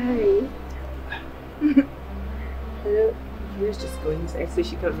saying hi. Hello. Let's just go inside so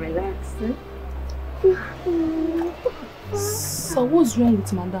she can relax. So what's wrong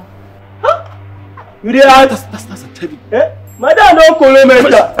with Manda? Huh? You did ask? That's a terrible. Eh? Madam don't call me.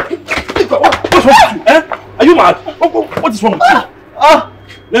 What's wrong with you? Eh? Are you mad? What is wrong with you?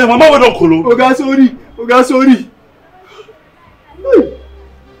 Yeah, Mama will not call you. Oga, sorry. Oga, sorry.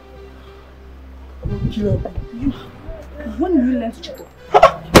 When will you learn to check up?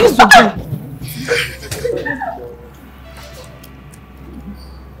 Please don't go.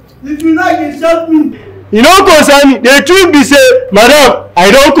 If you like, it shot me. You know, concern me. The truth be say, madam, I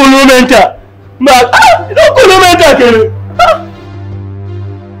don't call you mentor. But you don't call you mentor, Kelly.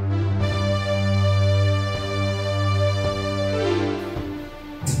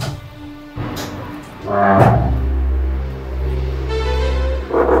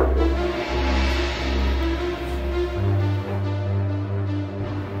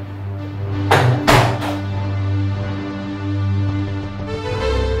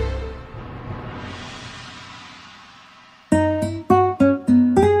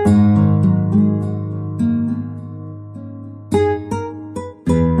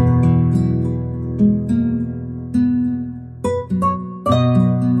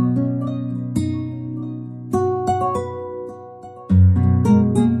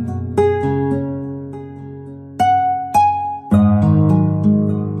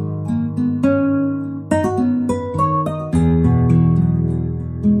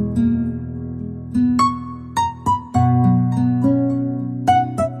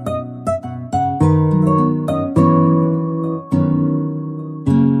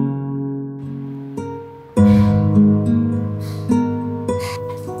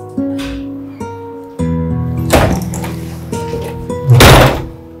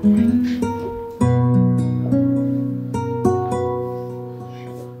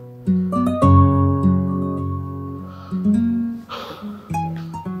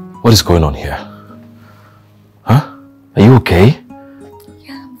 What is going on here? Huh? Are you okay?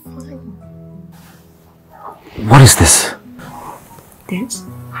 Yeah, I'm fine. What is this? This?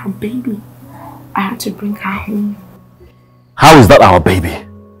 Her baby. I had to bring her home. How is that our baby?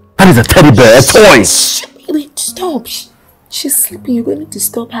 That is a teddy bear, a toy! Shh, wait, stop. She's sleeping. You're going to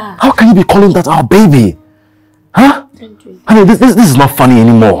disturb her. How can you be calling that our baby? Huh? I mean, this is not funny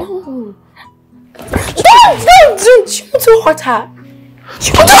anymore. No. Don't! You want to hurt her?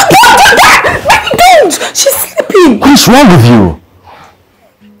 You want to hurt her? Don't! She's sleeping. What is wrong with you?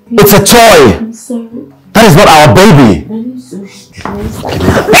 It's a toy. I'm sorry. That is not our baby. I'm so stressed.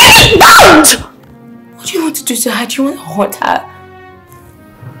 Don't! What do you want to do to her? Do you want to hurt her?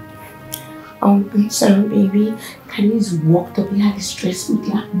 I'm sorry, baby. Can you just walk up? You had a stressful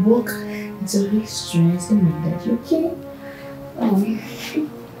day at work. It's already stressed. Oh my God, you okay?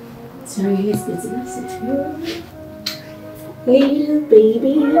 Sorry, let's get to message. Little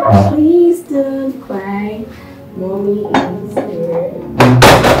baby, please don't cry. Mommy is there.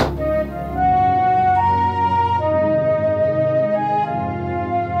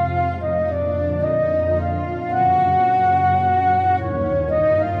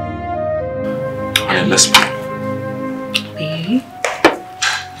 Alright, let's pray. Baby.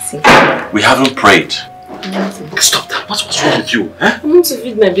 See. We haven't prayed. Stop that. What's wrong with you? Huh? I want to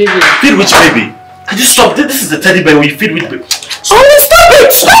feed my baby. Feed which baby? Can you stop? This is the teddy bear we feed with baby. Stop it! Stop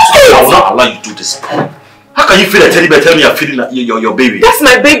it! I will not allow you to do this. How can you feed a teddy bear? Tell me you're feeding your baby. That's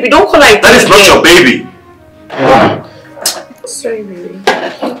my baby. Don't call her. That is not your baby. Sorry, baby.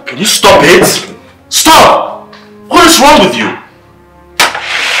 Can you stop it? Stop! What is wrong with you?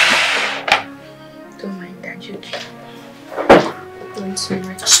 Don't mind that, Uche. Don't so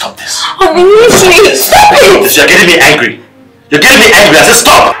much. Stop this. Honey, Uche, stop it! You're getting me angry. You're getting me angry. I said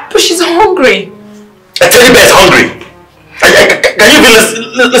stop. But she's hungry. A teddy bear is hungry. Can you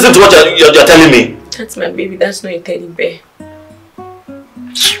even listen to what you're telling me? That's my baby. That's not a teddy bear.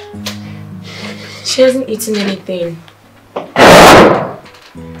 She hasn't eaten anything.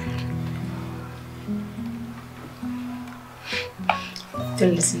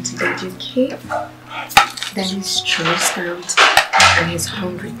 Don't listen to Daddy, okay? Daddy's stressed out and he's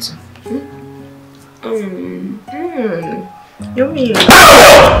hungry too. Yummy.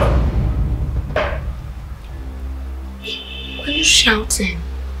 Why are you shouting?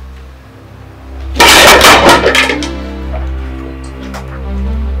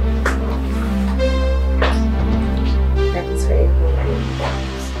 Daddy's very hungry.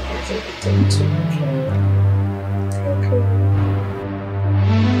 I think we're doing too much. Okay.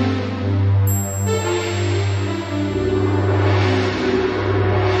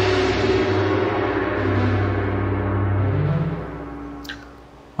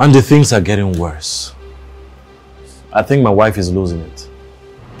 And the things are getting worse. I think my wife is losing it.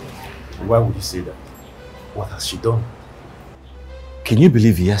 Why would you say that? What has she done? Can you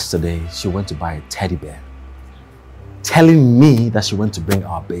believe yesterday she went to buy a teddy bear, telling me that she went to bring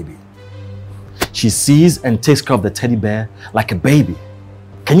our baby? She sees and takes care of the teddy bear like a baby.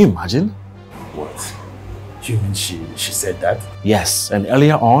 Can you imagine? What? You mean she said that? Yes, and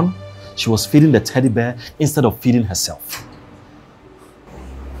earlier on, she was feeding the teddy bear instead of feeding herself.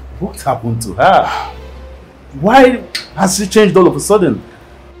 What happened to her? Why has she changed all of a sudden?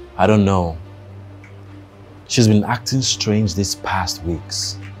 I don't know. She's been acting strange these past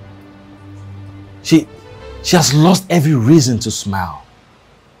weeks. She has lost every reason to smile.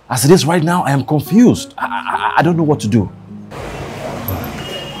 As it is right now, I am confused. I don't know what to do.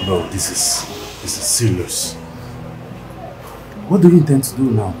 Bro, this is serious. What do you intend to do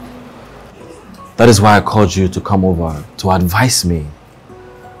now? That is why I called you to come over to advise me.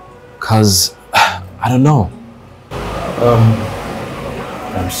 Because I don't know.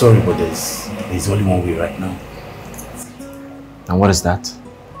 I'm sorry, but there's only one way right now. And what is that?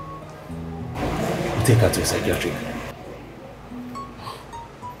 We'll take her to a psychiatric.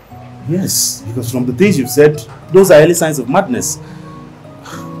 Yes, because from the things you've said, those are early signs of madness.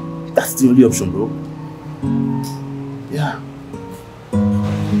 That's the only option, bro. Yeah.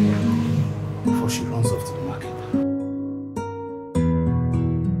 Before she runs off to the market.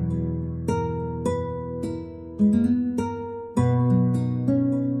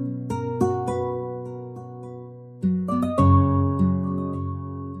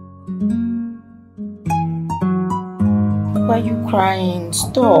 Why are you crying?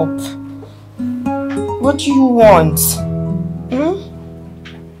 Stop. What do you want?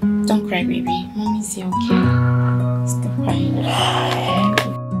 Don't cry, baby. Mommy's here, okay? Stop crying.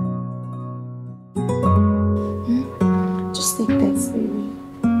 Just take this, baby.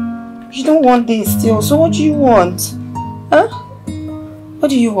 You don't want this still, so what do you want? Huh? What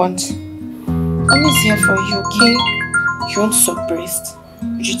do you want? Mommy's here for you, okay? You want soft breast?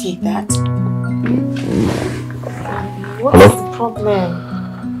 Would you take that? What's the problem?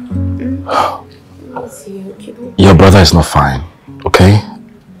 Your brother is not fine, okay?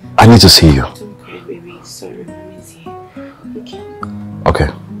 I need to see you. Don't cry, baby. Sorry, Mommy's here. Okay? Okay.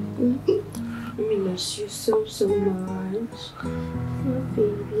 Mommy loves you so much. Oh,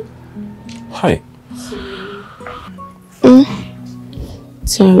 baby. Hi.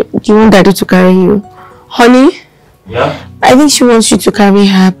 So, do you want Daddy to carry you? Honey? Yeah? I think she wants you to carry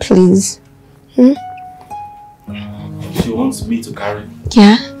her, please. She wants me to carry.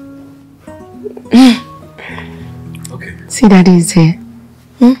 Yeah? Okay. See, Daddy is here.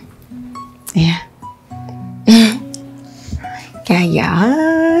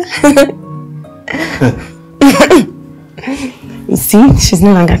 You see, she's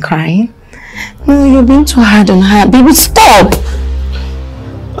no longer crying. No, you're being too hard on her. Baby, stop!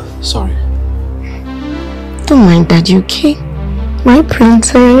 Sorry. Don't mind Daddy, okay? My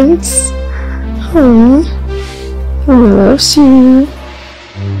princess. Oh, he loves you.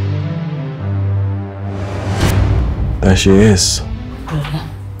 There she is.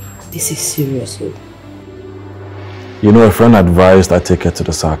 This is serious. You know, a friend advised I take her to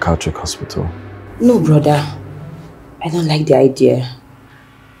the psychiatric hospital. No, brother. I don't like the idea.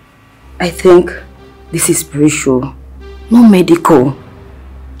 I think this is spiritual, not medical.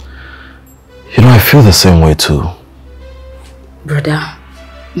 You know, I feel the same way too. Brother,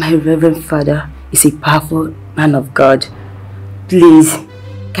 my Reverend Father is a powerful man of God. Please,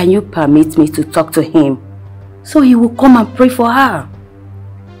 can you permit me to talk to him so he will come and pray for her?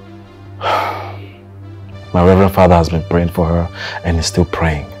 My Reverend Father has been praying for her and is still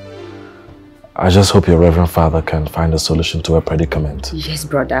praying. I just hope your Reverend Father can find a solution to her predicament. Yes,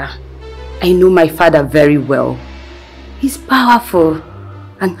 brother. I know my father very well. He's powerful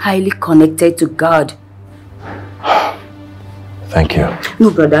and highly connected to God. Thank you. No,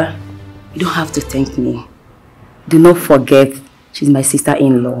 brother. You don't have to thank me. Do not forget, she's my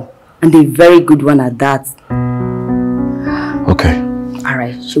sister-in-law. And a very good one at that. Okay.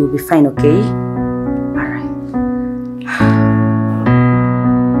 Alright, she will be fine, okay?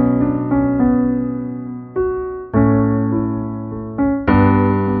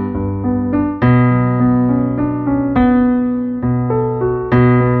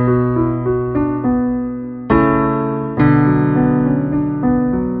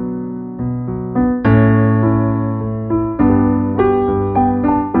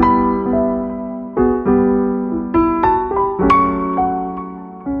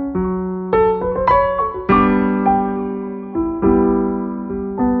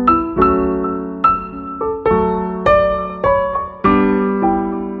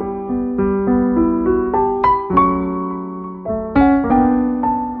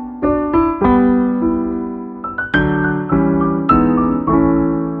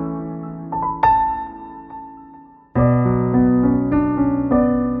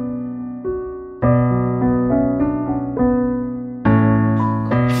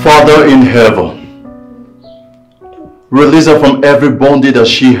 Father in heaven, release her from every bondage that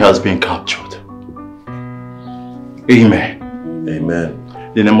she has been captured. Amen. Amen.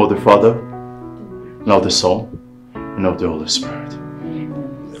 In the name of the Father, and of the Son, and of the Holy Spirit.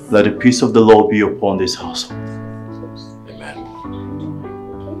 Let the peace of the Lord be upon this household. Amen.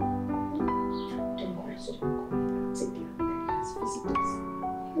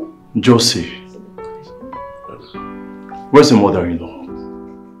 Josie, where's the mother-in-law?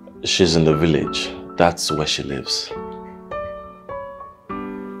 She's in the village. That's where she lives.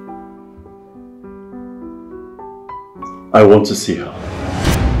 I want to see her.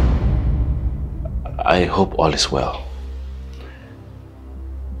 I hope all is well.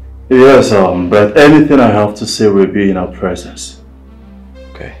 Yes, but anything I have to say will be in her presence.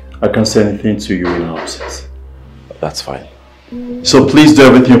 Okay. I can't say anything to you in her absence. That's fine. So please do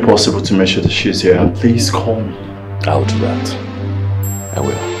everything possible to make sure that she's here, and please call me. I'll do that. I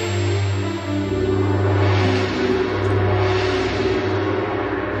will.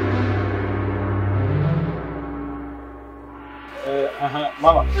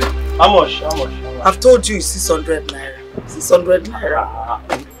 Mama, how much? I've told you it's 600 naira. 600 naira.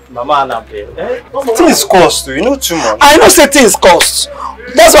 Mama, Anna, things cost, you know too much. I know say things cost.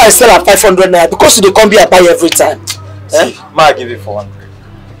 That's why I sell at 500 naira, because you dey come here buy every time. See, I give you 400.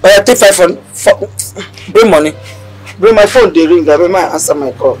 But I take 500. Bring money. Bring my phone, they ring. I might answer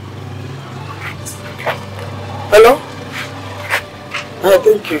my call. Hello?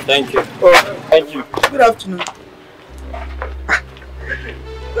 Thank you. Thank you. Oh, thank you. Good afternoon.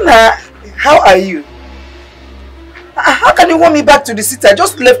 Nah, how are you? How can you want me back to the city? I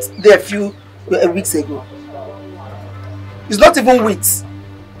just left there a few weeks ago. It's not even weeks.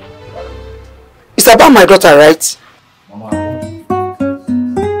 It's about my daughter, right?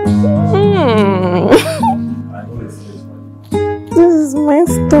 This is my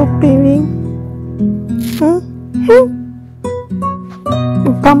stuff, baby.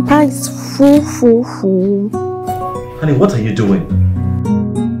 The pamper is full. Honey, what are you doing?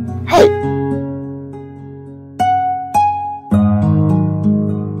 Hey.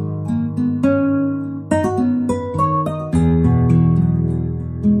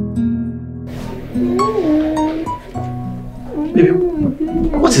 Baby,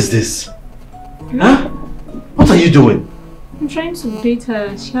 what is this? Huh? What are you doing? I'm trying to bathe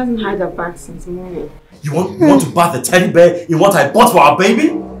her. She hasn't had a bath since morning. You want to bath the teddy bear in what I bought for our baby?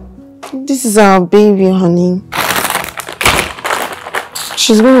 This is our baby, honey.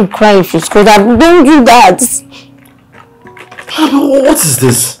 She's going to cry if you scold her. Don't do that. What is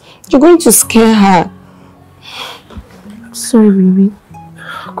this? You're going to scare her. I'm sorry, baby.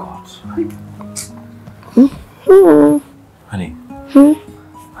 Oh, God. Honey.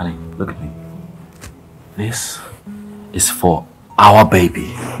 Honey, look at me. This is for our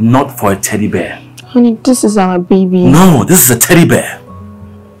baby, not for a teddy bear. Honey, this is our baby. No, this is a teddy bear.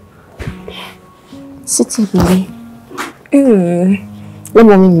 Sit here, baby. Let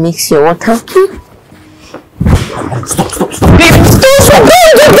mommy mix your water. Stop. Baby, don't do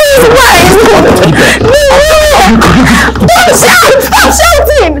this! Why? No! Don't shout! Stop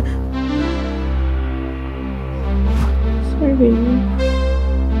shouting! Sorry, baby.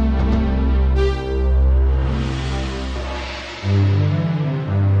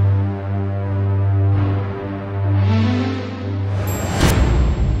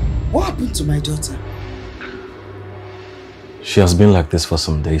 What happened to my daughter? She has been like this for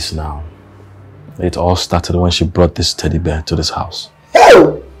some days now. It all started when she brought this teddy bear to this house.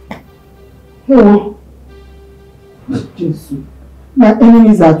 Hey! My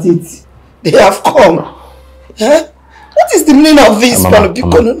enemies at it. They have come. Eh? What is the meaning of this?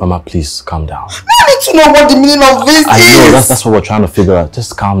 Mama, please calm down. I need to know what the meaning of this is. I know, that's what we're trying to figure out.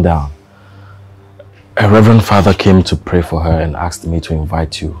 Just calm down. A reverend father came to pray for her and asked me to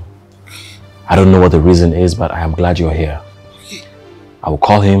invite you. I don't know what the reason is, but I am glad you're here. I will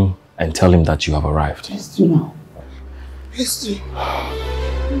call him and tell him that you have arrived. Please do now. Please do.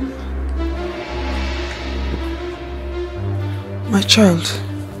 My child.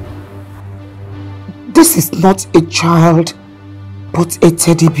 This is not a child, but a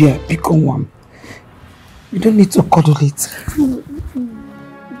teddy bear. Become one. You don't need to cuddle it.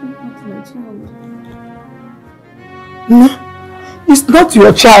 No, it's not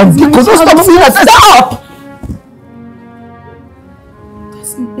your child. Because stop saying that. Stop!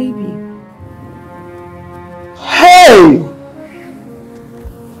 That's my baby. Hey!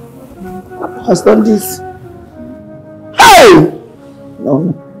 Papa has done this. Hey!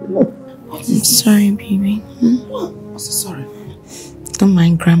 No. What is this? Sorry, baby. What's it sorry? Don't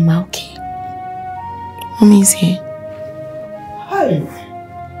mind Grandma, okay? Mommy's here. Hey!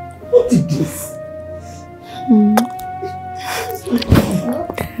 What did this?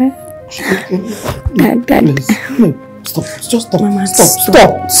 Daddy. No, stop. Just stop. Mama,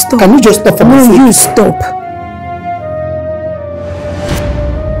 Stop. Can you just stop for me? No, you stop.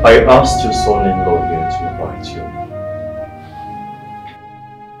 I asked your son-in-law here to invite you.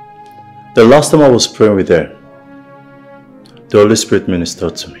 The last time I was praying with her, the Holy Spirit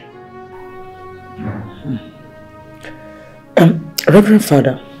ministered to me. Reverend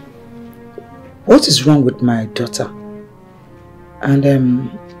Father, what is wrong with my daughter? And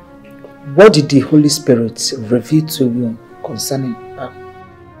what did the Holy Spirit reveal to you concerning her?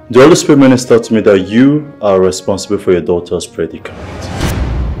 The Holy Spirit ministered to me that you are responsible for your daughter's predicament.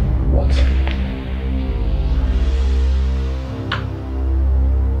 What?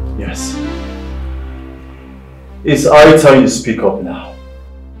 Yes. It's high time you speak up now.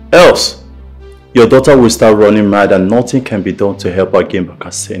 Else, your daughter will start running mad and nothing can be done to help her gain back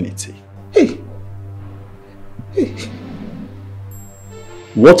her sanity. Hey.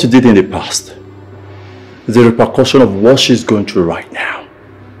 What you did in the past is the repercussion of what she's going through right now.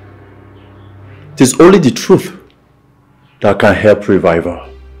 It is only the truth that can help revive her.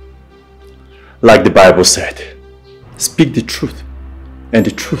 Like the Bible said, speak the truth and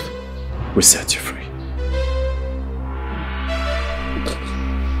the truth will set you free.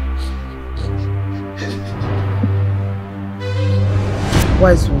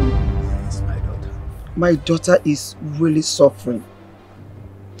 Wise woman, my daughter is really suffering.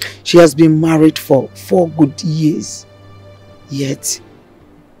 She has been married for 4 good years, yet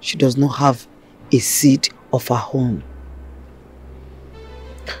she does not have a seed of her own.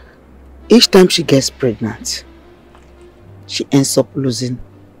 Each time she gets pregnant, she ends up losing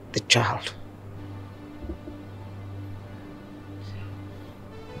the child.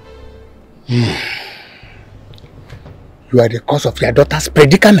 You are the cause of your daughter's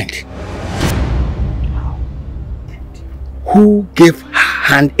predicament. Who gave her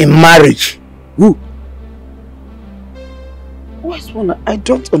hand in marriage? Who? Wise one, I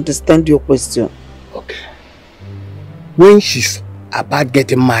don't understand your question. Okay. When she's about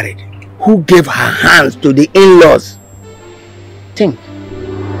getting married, who gave her hands to the in-laws? Think.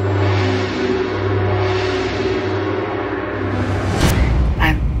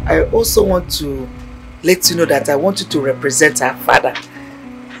 And I also want to let you know that I want you to represent her father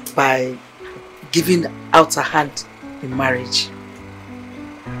by giving out her hand in marriage.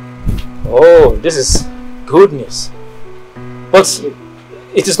 Oh, this is good news. But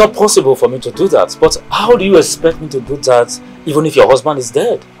it is not possible for me to do that. But how do you expect me to do that even if your husband is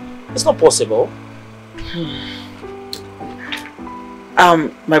dead? It's not possible.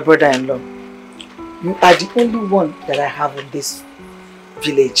 My brother-in-law, you are the only one that I have in this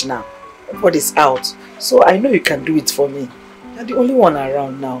village now. Everybody's out. So I know you can do it for me. You're the only one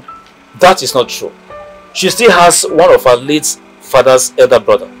around now. That is not true. She still has one of her late father's elder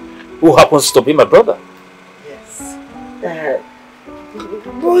brother, who happens to be my brother. Yes.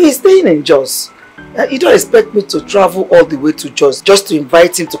 But he's staying in Jos. You don't expect me to travel all the way to Jos just to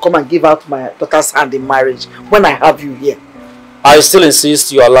invite him to come and give out my daughter's hand in marriage when I have you here. I still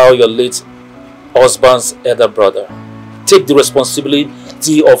insist you allow your late husband's elder brother take the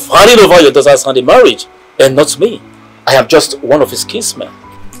responsibility of handing over your daughter's hand in marriage, and not me. I am just one of his kinsmen.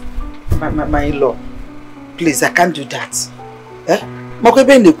 My in-law, please, I can't do that.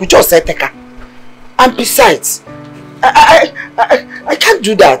 And besides, I can't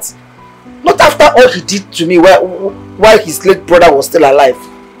do that. Not after all he did to me while his late brother was still alive.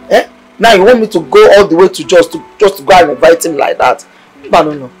 Now you want me to go all the way to just to go and invite him like that? But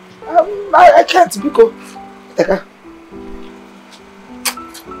no. I can't because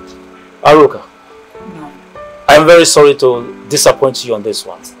Aruka, no. I am very sorry to disappoint you on this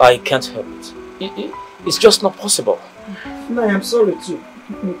one. I can't help it. It's just not possible. No, I am sorry too.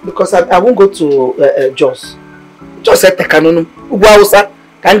 Because I won't go to Jos. Just said Tekanunu. Uguausa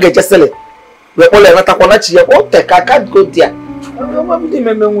can't get just sell it. We're all a Ratakonachi. Oh, Teka, I can't go there.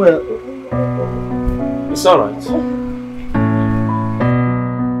 It's alright.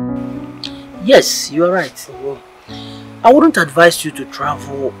 Yes, you are right. I wouldn't advise you to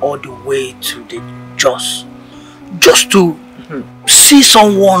travel all the way to the Jos just to see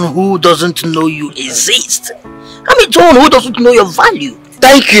someone who doesn't know you exist. I mean, someone who doesn't know your value.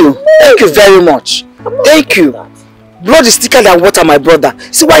 Thank you. Thank you very much. Thank you. Blood is thicker than water, my brother.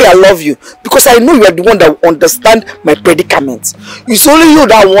 See why I love you? Because I know you are the one that will understand my predicament. It's only you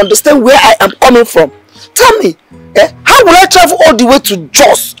that will understand where I am coming from. Tell me, how will I travel all the way to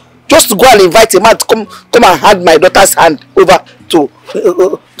Jos just to go and invite a man to come and hand my daughter's hand over to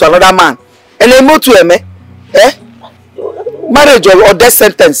another man? And then more to him, marriage or death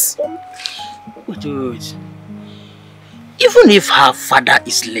sentence. Wait. Even if her father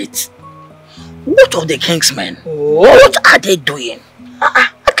is late, what of the kingsmen? What are they doing?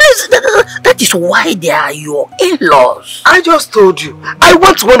 At least that is why they are your in-laws. I just told you. I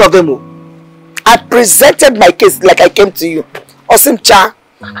want one of them. I presented my case like I came to you. Osim Cha,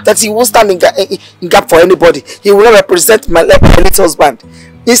 that he won't stand in gap for anybody. He will not represent my late husband.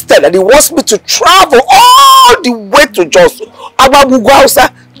 Instead, that he wants me to travel all the way to Jos,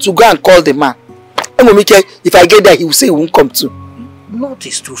 to go and call the man. If I get there, he will say he won't come too. North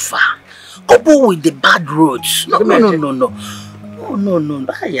is too far. Couple with the bad roads. No.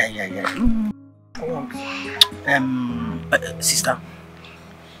 Sister,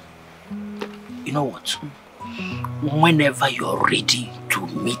 you know what? Whenever you're ready to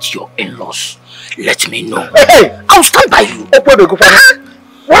meet your in-laws, let me know. Hey! I'll stand by you.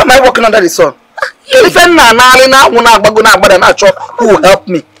 Why am I walking under the sun? Who will help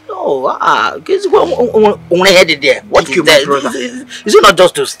me? What is there? Is it not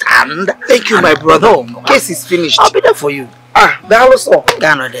just to stand? Thank you, my brother. No, case is finished. I'll be there for you. The house on.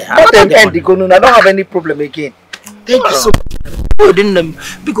 Let them end the gunun. I don't have any problem again. Thank you so much. Oh, didn't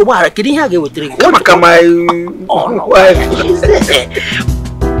because why? Kidding here with three. Come on, my wife.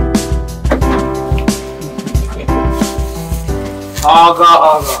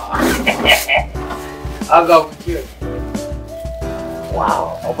 Aga with you.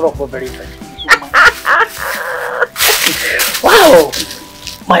 Wow, very good. Wow,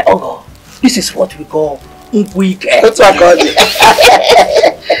 my uncle, this is what we call weekend. That's what I call it.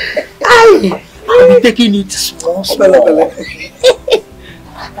 I'll be taking it small.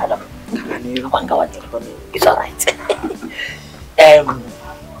 It's alright.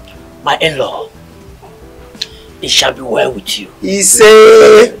 My in-law, it shall be well with you. He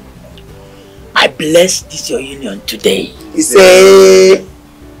say, I bless this your union today. He say,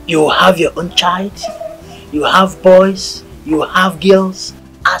 you have your own child, you have boys, you have girls,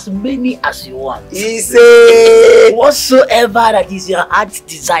 as many as you want. He say, whatsoever that is your heart's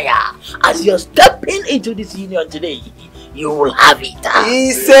desire, as you're stepping into this union today, you will have it.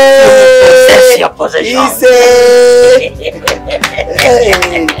 He say, you possess your possession. He say,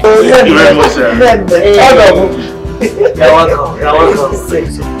 thank you very much, sir. You're welcome.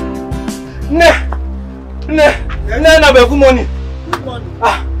 No, good morning. Good morning.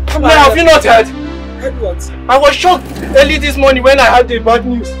 Have you not heard? Heard what? I was shocked early this morning when I heard the bad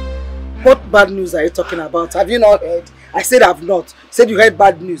news. What bad news are you talking about? Have you not heard? I said I've not. You said you heard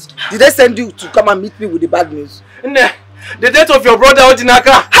bad news. Did they send you to come and meet me with the bad news? The death of your brother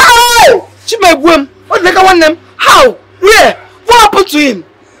Odinaka. How? Chimegwem. Odinaka want them? How? Where? What happened to him?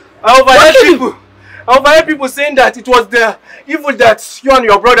 I overheard people saying that it was the evil that you and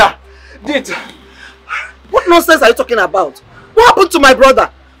your brother did. What nonsense are you talking about? What happened to my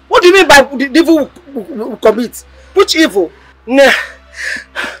brother? What do you mean by the evil we commit? Which evil? Nah.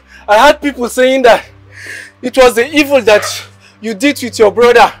 I heard people saying that it was the evil that you did with your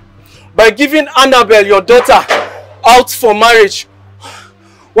brother by giving Annabelle, your daughter, out for marriage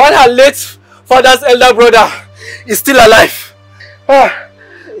while her late father's elder brother is still alive.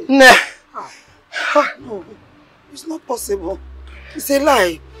 Nah. No, it's not possible. It's a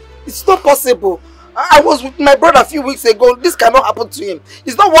lie. It's not possible. I was with my brother a few weeks ago. This cannot happen to him.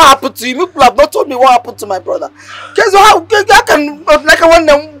 It's not what happened to him. People have not told me what happened to my brother. So how can like I want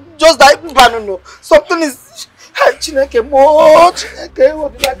them just die? No. Something is Chineke mo. Chineke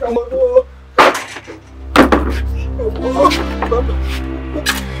what like I want.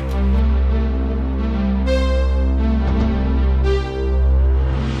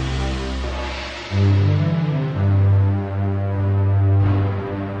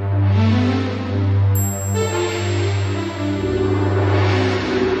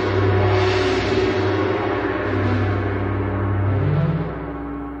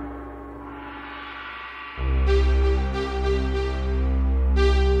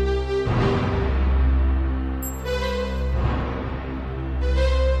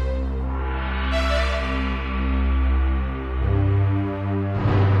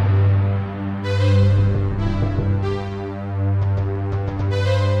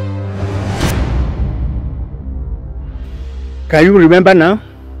 Can you remember now?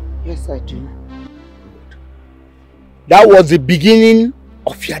 Yes, I do. That was the beginning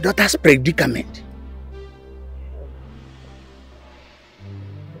of your daughter's predicament.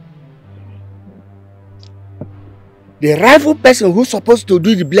 The rightful person who's supposed to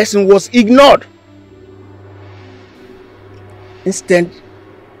do the blessing was ignored. Instead,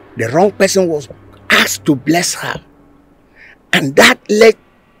 the wrong person was asked to bless her. And that led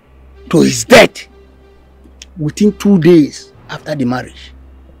to his death within 2 days after the marriage,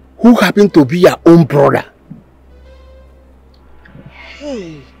 who happened to be your own brother.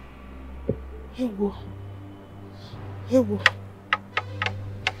 Hey,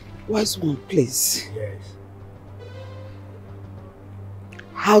 wise one, please. Yes.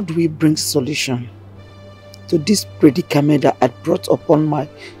 How do we bring solution to this predicament that I brought upon my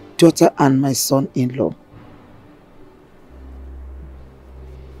daughter and my son-in-law?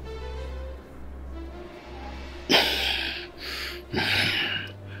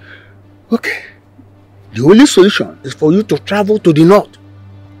 Okay. The only solution is for you to travel to the north,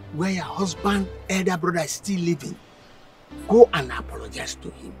 where your husband, elder brother is still living. Go and apologize to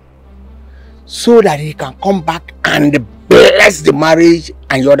him, so that he can come back and bless the marriage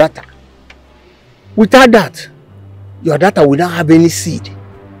and your daughter. Without that, your daughter will not have any seed.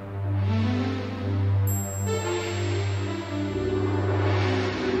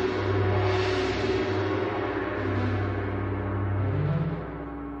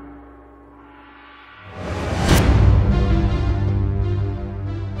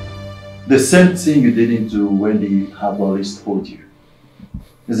 The same thing you didn't do when the herbalist told you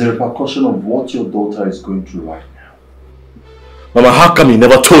is a repercussion of what your daughter is going through right now. Mama, how come you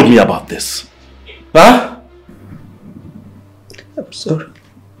never told me about this? Huh? I'm sorry.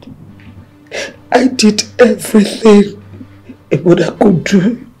 I did everything a mother could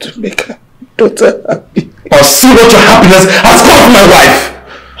do to make her daughter happy. But see what your happiness has cost my wife!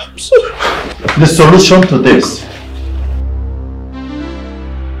 I'm sorry. The solution to this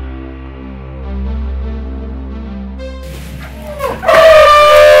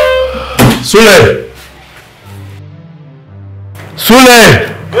Sule! Sule!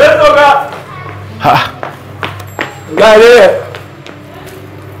 Yes, Oga!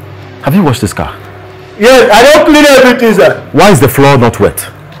 Have you washed this car? Yes, I don't clean everything, sir. Why is the floor not wet?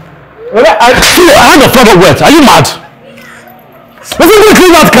 Well, I had the floor not wet. Are you mad? Let's go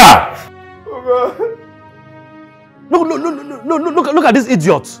clean that car! Look at this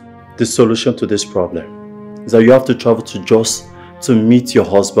idiot. The solution to this problem is that you have to travel to Jos to meet your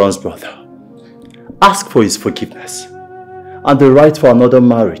husband's brother. Ask for his forgiveness and the right for another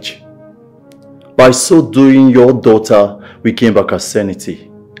marriage. By so doing, your daughter will gain back her sanity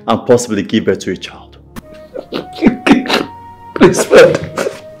and possibly give birth to a child. Please, Father.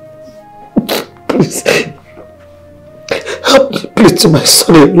 Please. Help me plead to my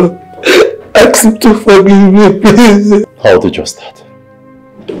son-in-law. Ask him to forgive me, please. I'll do just that.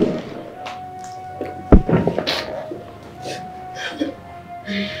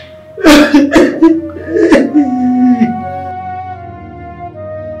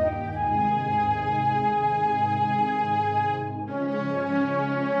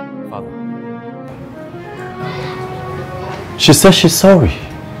 She says she's sorry.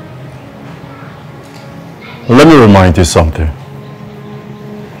 Let me remind you something.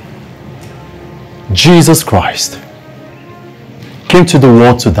 Jesus Christ came to the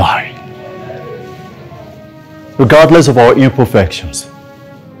world to die, regardless of our imperfections.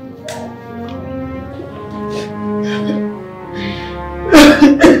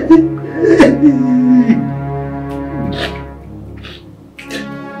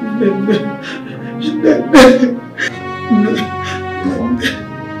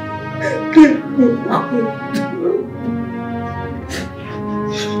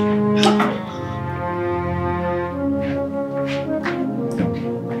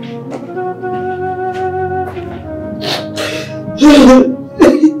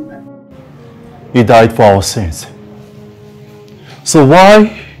 He died for our sins. So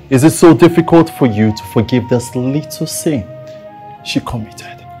why is it so difficult for you to forgive this little sin she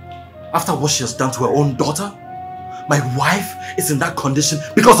committed? After what she has done to her own daughter, my wife is in that condition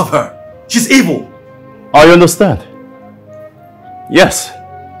because of her. She's evil. I understand. Yes.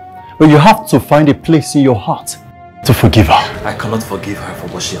 But you have to find a place in your heart to forgive her. I cannot forgive her for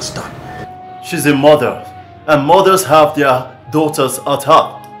what she has done. She's a mother, and mothers have their daughters at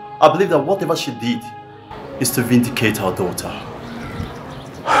heart. I believe that whatever she did is to vindicate her daughter.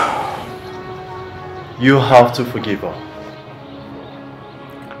 You have to forgive her.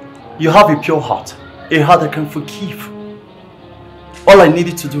 You have a pure heart, a heart that can forgive. All I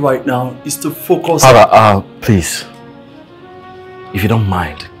needed to do right now is to focus. Please, if you don't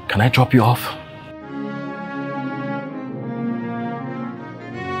mind, can I drop you off?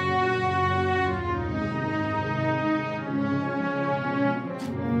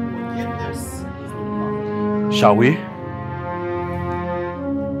 Shall we?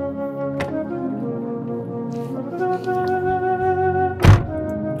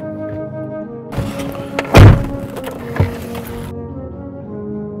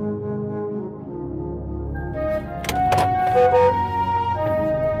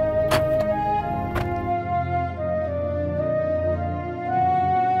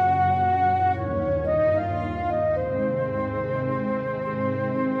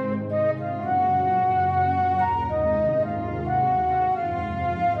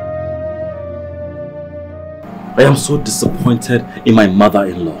 I am so disappointed in my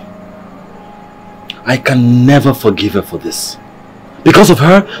mother-in-law. I can never forgive her for this. Because of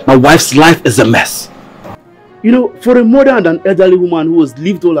her, my wife's life is a mess. You know, for a mother and an elderly woman who has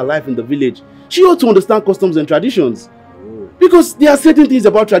lived all her life in the village, she ought to understand customs and traditions. Because there are certain things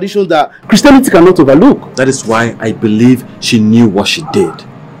about traditions that Christianity cannot overlook. That is why I believe she knew what she did.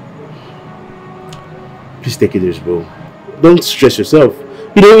 Please take it easy, bro. Don't stress yourself.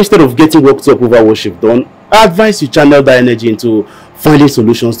 You know, instead of getting worked up over what she's done, I advise you channel that energy into finding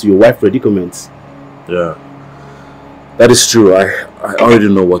solutions to your wife's predicaments. Yeah, that is true. I already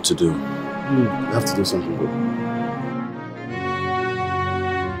know what to do. You have to do something, bro.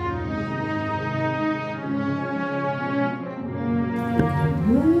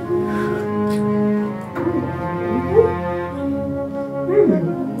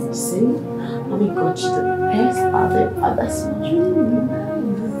 See? Mommy got you the best father. That's really nice.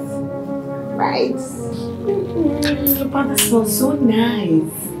 Right? But that smells so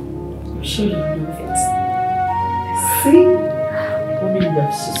nice. I'm sure you love it. See? Mommy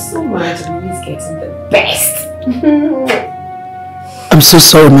loves you so much. Mommy's getting the best. I'm so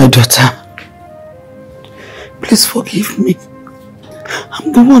sorry, my daughter. Please forgive me.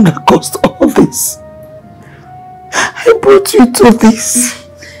 I'm the one that caused all this. I brought you to this.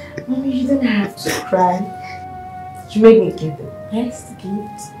 Mommy, you don't have to cry. You made me get the best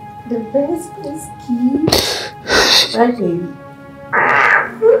gift. The best gift. Right, baby?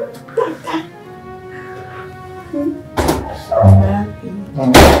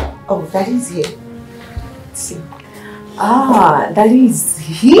 Oh, Daddy's here. Let's see. Ah, Daddy's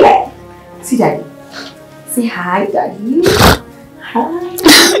here. See, Daddy. Say hi, Daddy. Hi.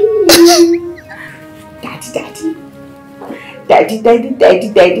 Daddy.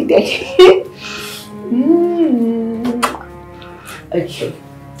 Daddy. Okay.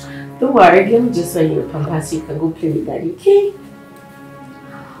 Don't worry, let me just wear your pampers so you can go play with Daddy, okay?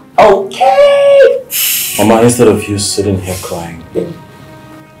 Okay! Mama, instead of you sitting here crying,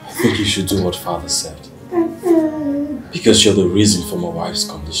 I think you should do what Father said. Because you're the reason for my wife's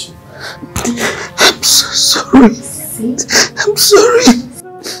condition. I'm so sorry. See? I'm sorry.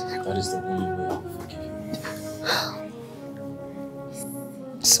 That is the only way I will forgive you.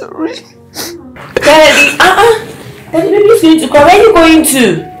 sorry. Daddy, Daddy, baby is going to come. Where are you going to?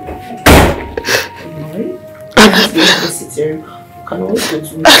 Sit here. You can always go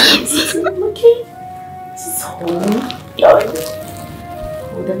to the sitting room, okay? This is home.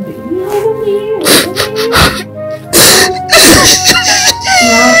 Hold on, baby. Hold on,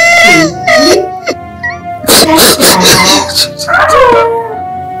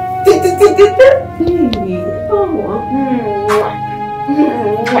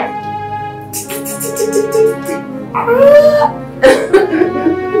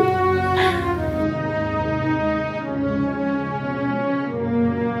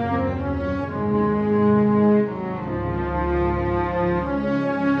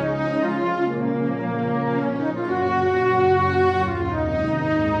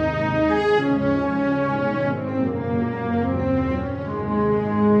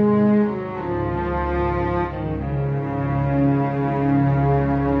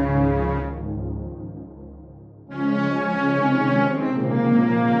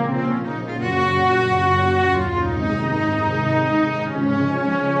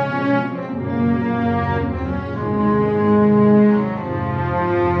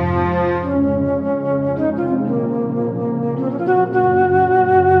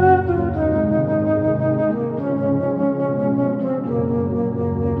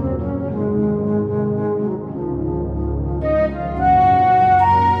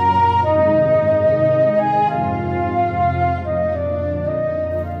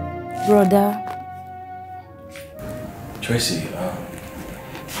 Brother. Tracy,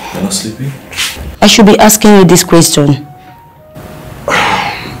 you're not sleeping? I should be asking you this question.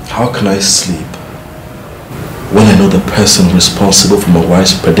 How can I sleep when I know the person responsible for my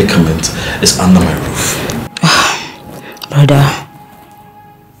wife's predicament is under my roof? Brother,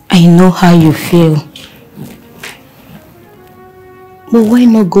 I know how you feel. But why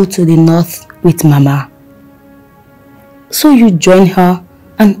not go to the north with Mama? So you join her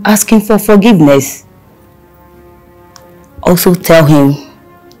and asking for forgiveness. Also tell him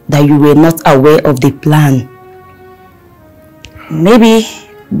that you were not aware of the plan. Maybe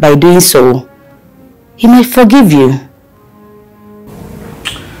by doing so, he might forgive you.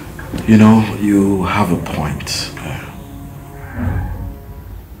 You know, you have a point.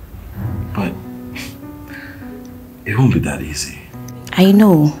 But it won't be that easy. I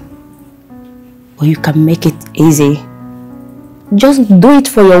know. But you can make it easy. Just do it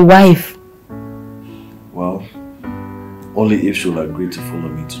for your wife. Well, only if she'll agree to follow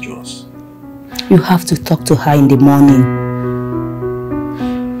me to Jos. You have to talk to her in the morning.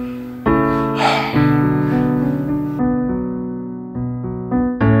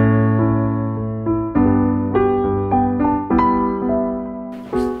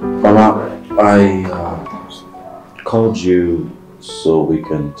 Mama, I called you so we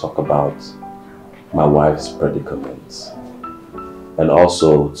can talk about my wife's predicament. And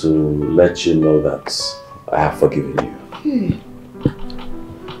also to let you know that I have forgiven you.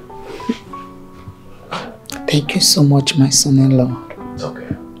 Thank you so much, my son-in-law. It's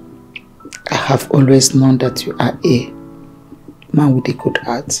okay. I have always known that you are a man with a good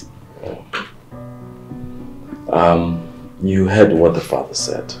heart. You heard what the father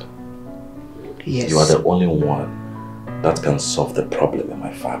said. Yes. You are the only one that can solve the problem in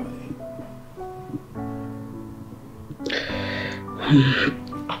my family.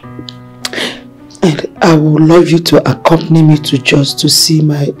 And I would love you to accompany me to Jos to see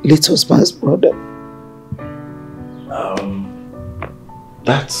my late husband's brother.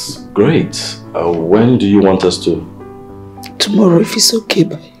 That's great. When do you want us to? Tomorrow, if it's okay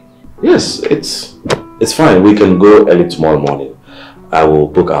by you. Yes, it's fine. We can go early tomorrow morning. I will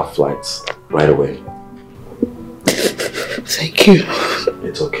book our flights right away. Thank you.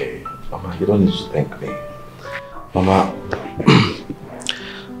 It's okay. Mama, you don't need to thank me. Mama,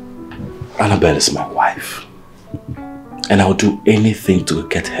 Annabelle is my wife. And I'll do anything to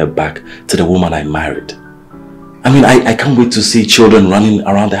get her back to the woman I married. I mean, I can't wait to see children running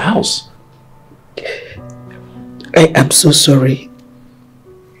around the house. I am so sorry.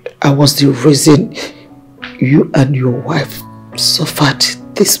 I was the reason you and your wife suffered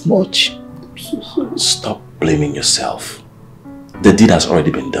this much. I'm so sorry. Stop blaming yourself. The deed has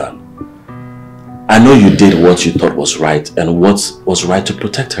already been done. I know you did what you thought was right and what was right to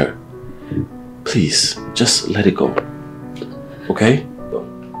protect her. Please, just let it go. Okay?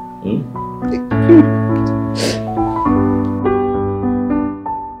 Thank you.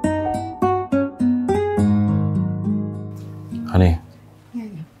 Honey,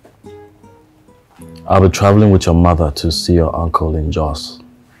 I'll be traveling with your mother to see your uncle in Jos.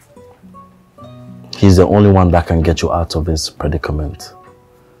 He's the only one that can get you out of this predicament.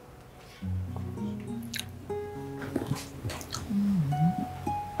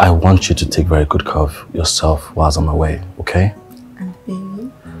 I want you to take very good care of yourself whilst I'm away, okay? And the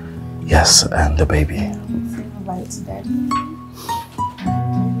baby? Yes, and the baby. Say bye to Daddy.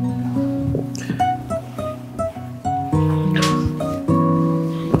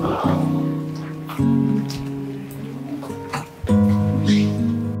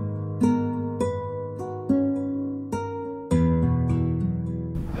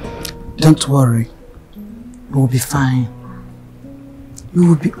 Don't worry. You will be fine. You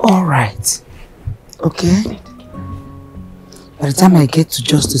will be alright. Okay? By the time I get to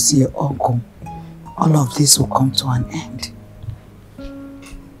just to see your uncle, all of this will come to an end.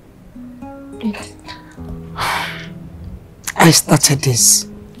 I started this.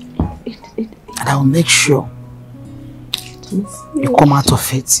 And I will make sure you come out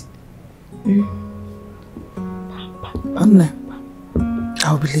of it. Anna,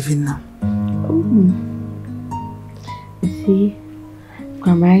 I will be leaving now. See,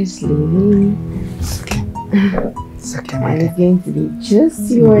 Grandma is leaving. It's okay, my dear. It's going to be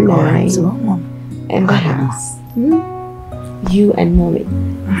just you and I in the house. You and Mommy.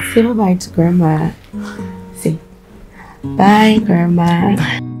 Say bye-bye to Grandma. Say bye, Grandma.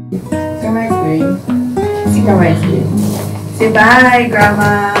 Grandma is leaving. See, Grandma is leaving. Say bye,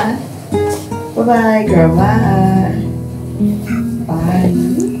 Grandma. Bye-bye, Grandma. Bye.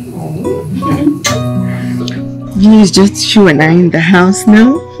 You know, it's just you and I in the house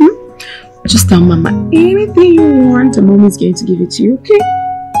now. Just tell Mama anything you want and Mommy's going to give it to you, okay?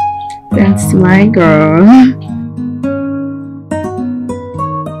 That's my girl.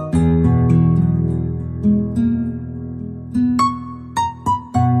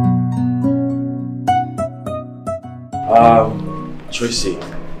 Tracy,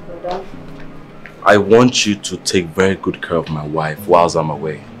 I want you to take very good care of my wife whilst I'm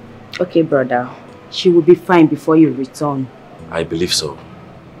away. Okay, brother. She will be fine before you return. I believe so.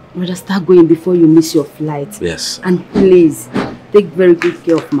 Brother, start going before you miss your flight. Yes. And please, take very good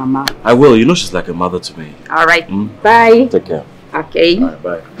care of Mama. I will. You know she's like a mother to me. Alright. Bye. Take care. Okay. Alright,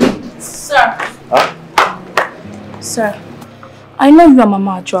 bye. Sir. Huh? Sir, I know you and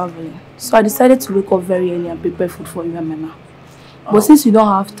Mama are traveling, so I decided to wake up very early and prepare food for you and Mama. But since you don't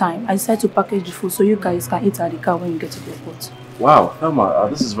have time, I decided to package the food so you guys can eat at the car when you get to the airport. Wow, Thelma,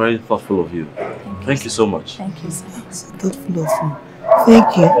 this is very thoughtful of you. Thank you so much. Thank you, sir. Thoughtful of you.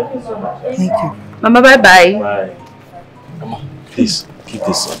 Thank you. Thank you. Mama, bye-bye. Bye. Come on, please, keep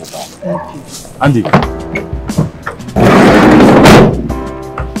this on the down. Thank you. Andy.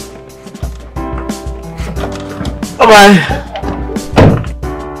 Bye-bye.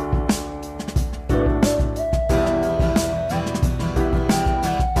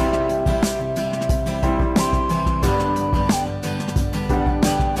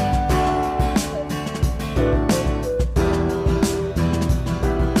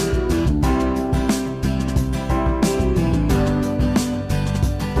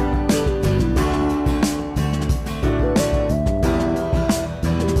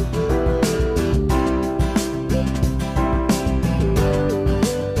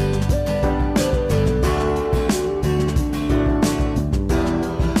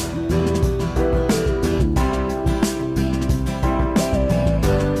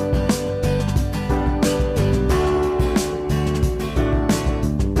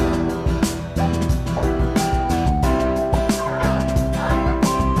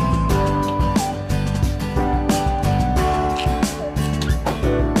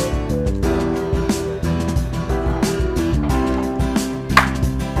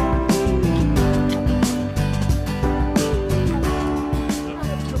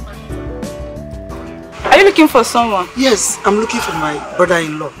 Looking for someone? Yes, I'm looking for my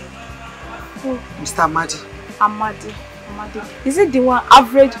brother-in-law. Mr. Amadi. Is it the one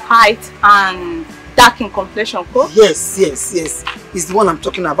average height and dark in complexion? Yes. He's the one I'm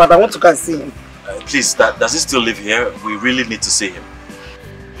talking about. I want to go and see him. Please, does he still live here? We really need to see him.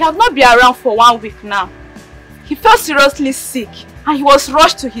 He has not been around for 1 week now. He felt seriously sick and he was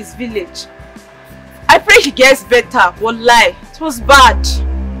rushed to his village. I pray he gets better. Wallahi, it was bad.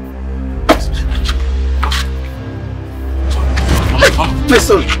 My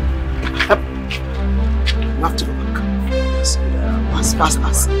son, you have to go back. Yes. As fast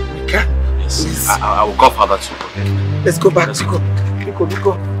as we can. Yes. Yes. I will call father too. Okay. Let's go back. Let's go.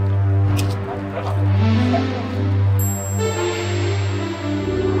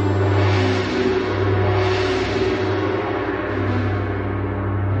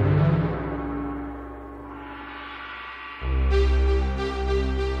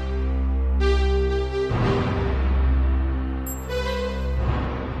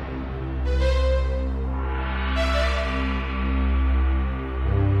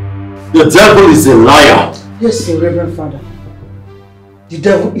 The devil is a liar. Yes, your Reverend Father. The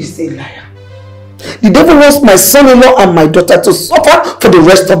devil is a liar. The devil wants my son-in-law and my daughter to suffer for the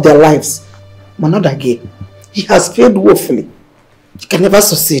rest of their lives. But not again. He has failed woefully. He can never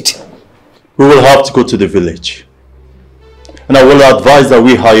succeed. We will have to go to the village. And I will advise that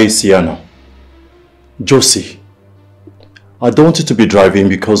we hire Sienna. Josie, I don't want you to be driving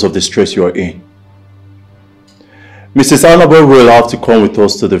because of the stress you are in. Mrs. Annabelle will have to come with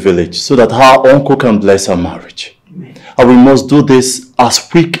us to the village so that her uncle can bless her marriage. Amen. And we must do this as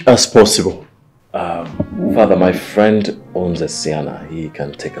quick as possible. Father, my friend owns a Sienna. He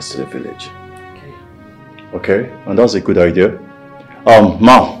can take us to the village. Okay, and that's a good idea.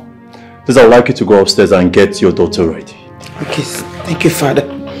 Ma, please, I would like you to go upstairs and get your daughter ready. Okay, thank you, Father.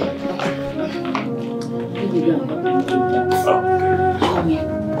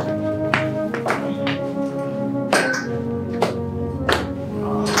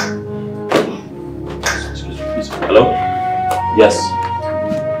 Hello? Yes.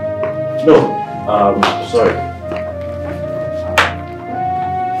 No, sorry.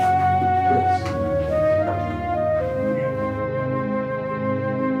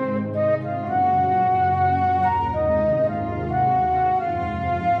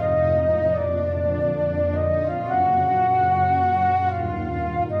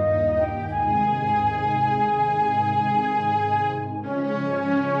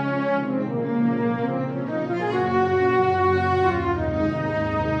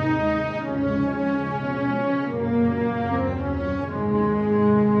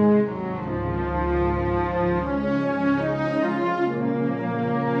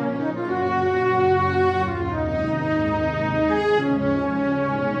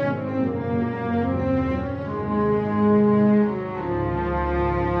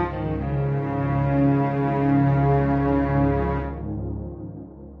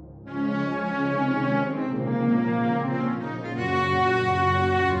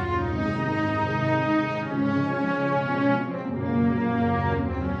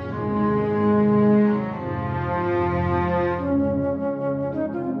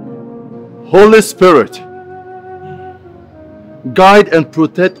 Holy Spirit, guide and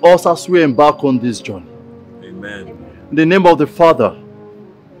protect us as we embark on this journey. Amen. In the name of the Father,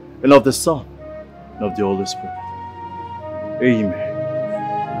 and of the Son, and of the Holy Spirit. Amen.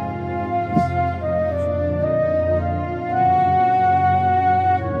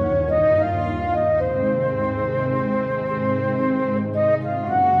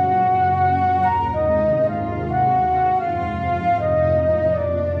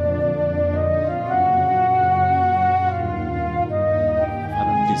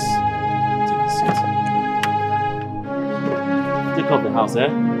 Of the house, eh?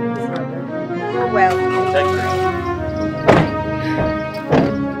 Oh well. Thank you.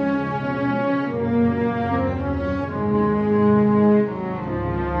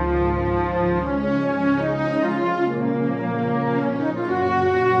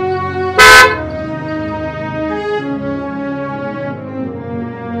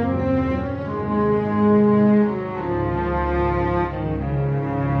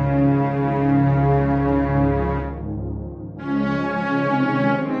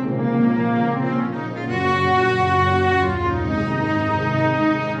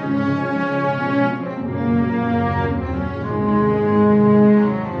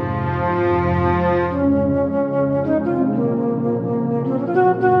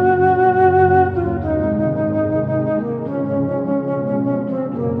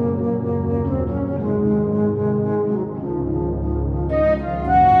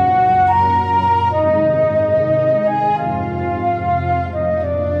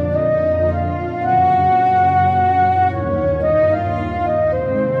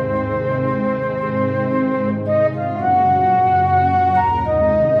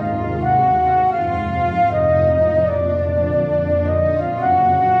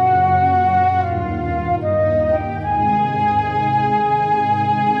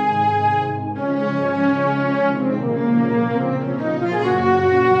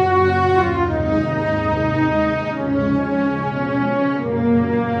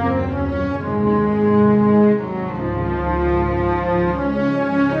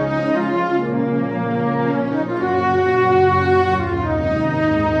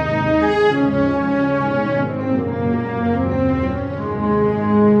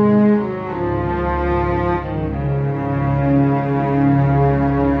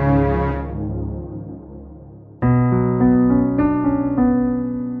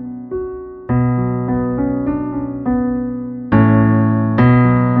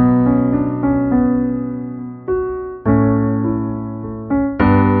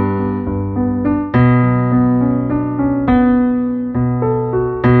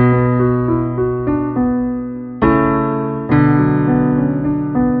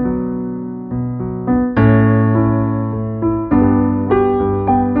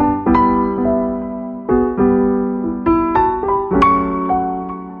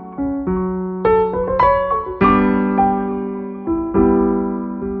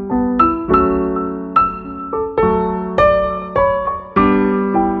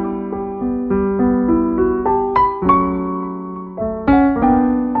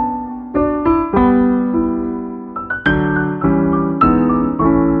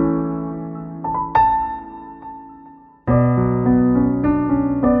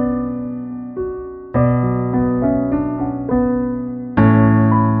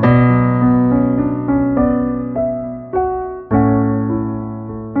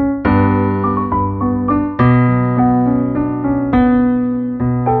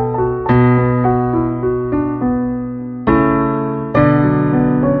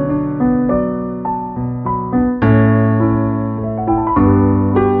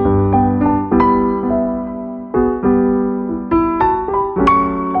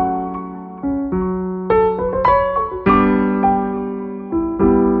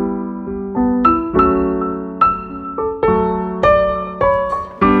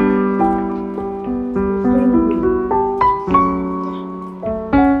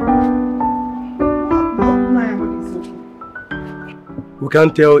 We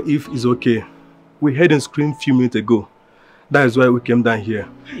can't tell if he's okay. We heard him scream a few minutes ago. That is why we came down here.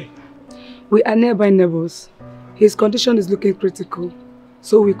 We are nearby neighbors. His condition is looking critical.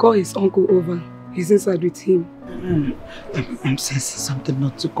 So we call his uncle over. He's inside with him. I'm sensing something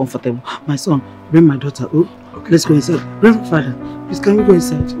not too comfortable. My son, bring my daughter. Oh, okay. Let's go inside. Bring my father. Please, can we go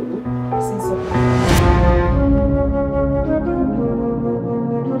inside?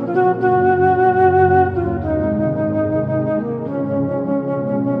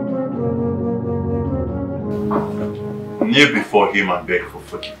 Kneel before him and beg for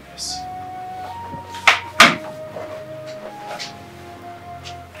forgiveness.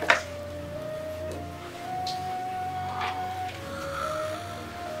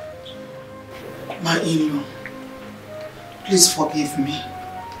 My in-law, please forgive me.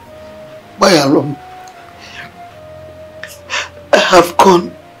 Why alone? I have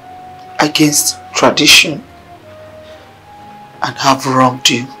gone against tradition and have wronged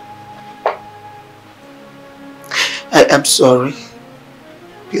you. I am sorry.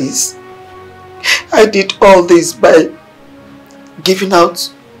 Please. I did all this by giving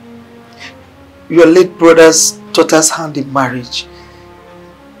out your late brother's daughter's hand in marriage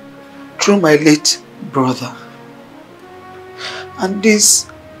through my late brother. And this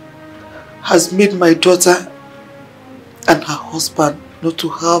has made my daughter and her husband not to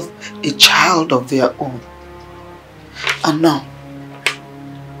have a child of their own. And now,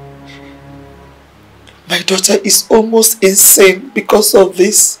 my daughter is almost insane because of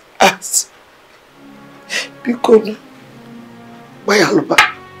this act. Bikono, Bayaloba,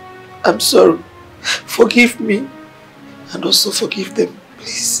 I'm sorry. Forgive me and also forgive them,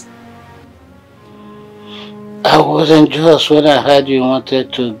 please. I wasn't just when I heard you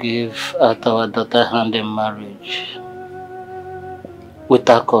wanted to give out our daughter hand in marriage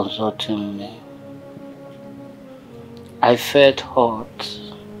without consulting me. I felt hurt.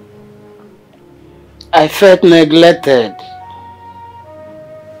 I felt neglected.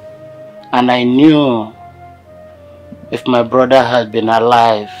 And I knew if my brother had been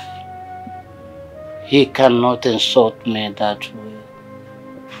alive, he cannot insult me that way.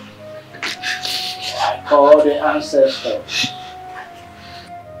 All the ancestors.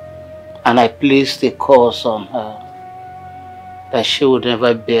 And I placed a curse on her that she would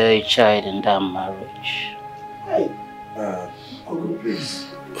never bear a child in that marriage. Please.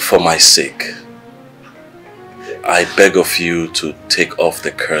 For my sake, I beg of you to take off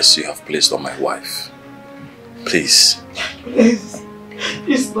the curse you have placed on my wife. Please. Please.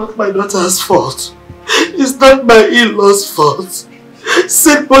 It's not my daughter's fault. It's not my in-law's fault.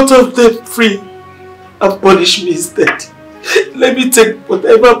 Set both of them free and punish me instead. Let me take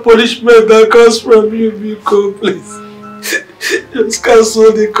whatever punishment that comes from you, Biko, please. Just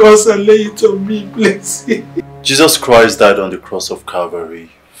cancel the curse and lay it on me, please. Jesus Christ died on the cross of Calvary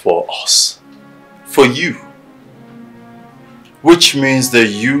for us. For you. Which means that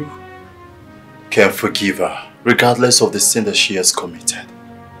you can forgive her regardless of the sin that she has committed.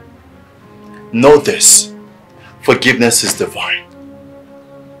 Know this. Forgiveness is divine.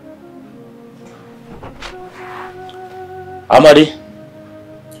 Amadi,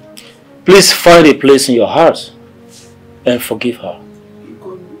 please find a place in your heart and forgive her.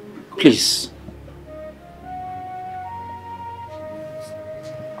 Please.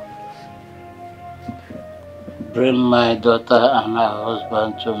 Bring my daughter and her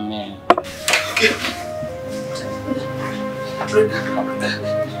husband to me. Okay.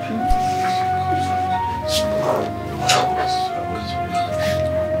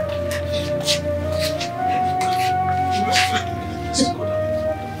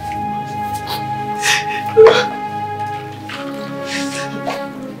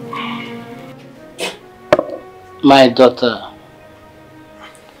 My daughter,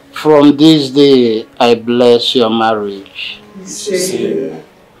 from this day I bless your marriage.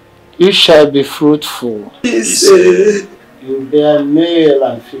 You shall be fruitful. You bear male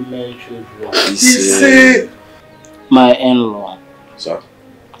and female children. My in-law,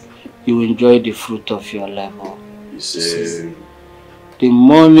 you enjoy the fruit of your labor. The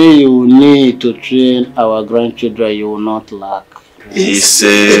money you will need to train our grandchildren, you will not lack.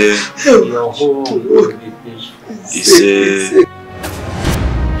 Your home will be peaceful.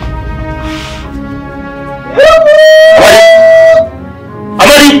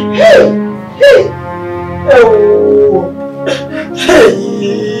 Amadi!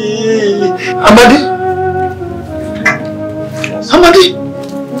 Amadi! Amadi!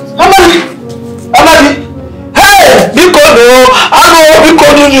 Amadi! Amadi! Hey! Bikono! I know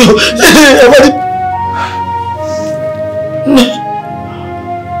Bikono you! Amadi!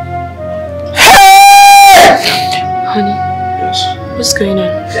 What's going on?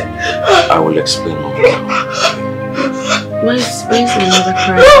 I will explain, Mom. Why is my mother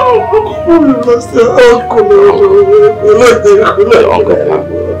crying? The uncle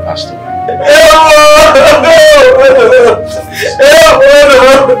passed away.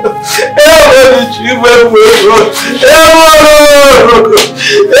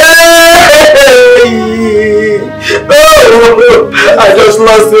 I just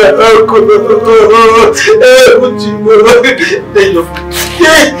lost my uncle.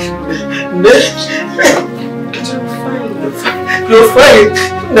 You're fine.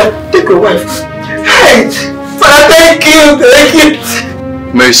 Now take your wife. Hey, Father, thank you.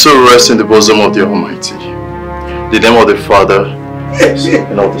 May his soul rest in the bosom of the Almighty. The name of the Father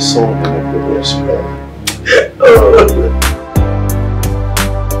and of the Son and of the Holy Spirit.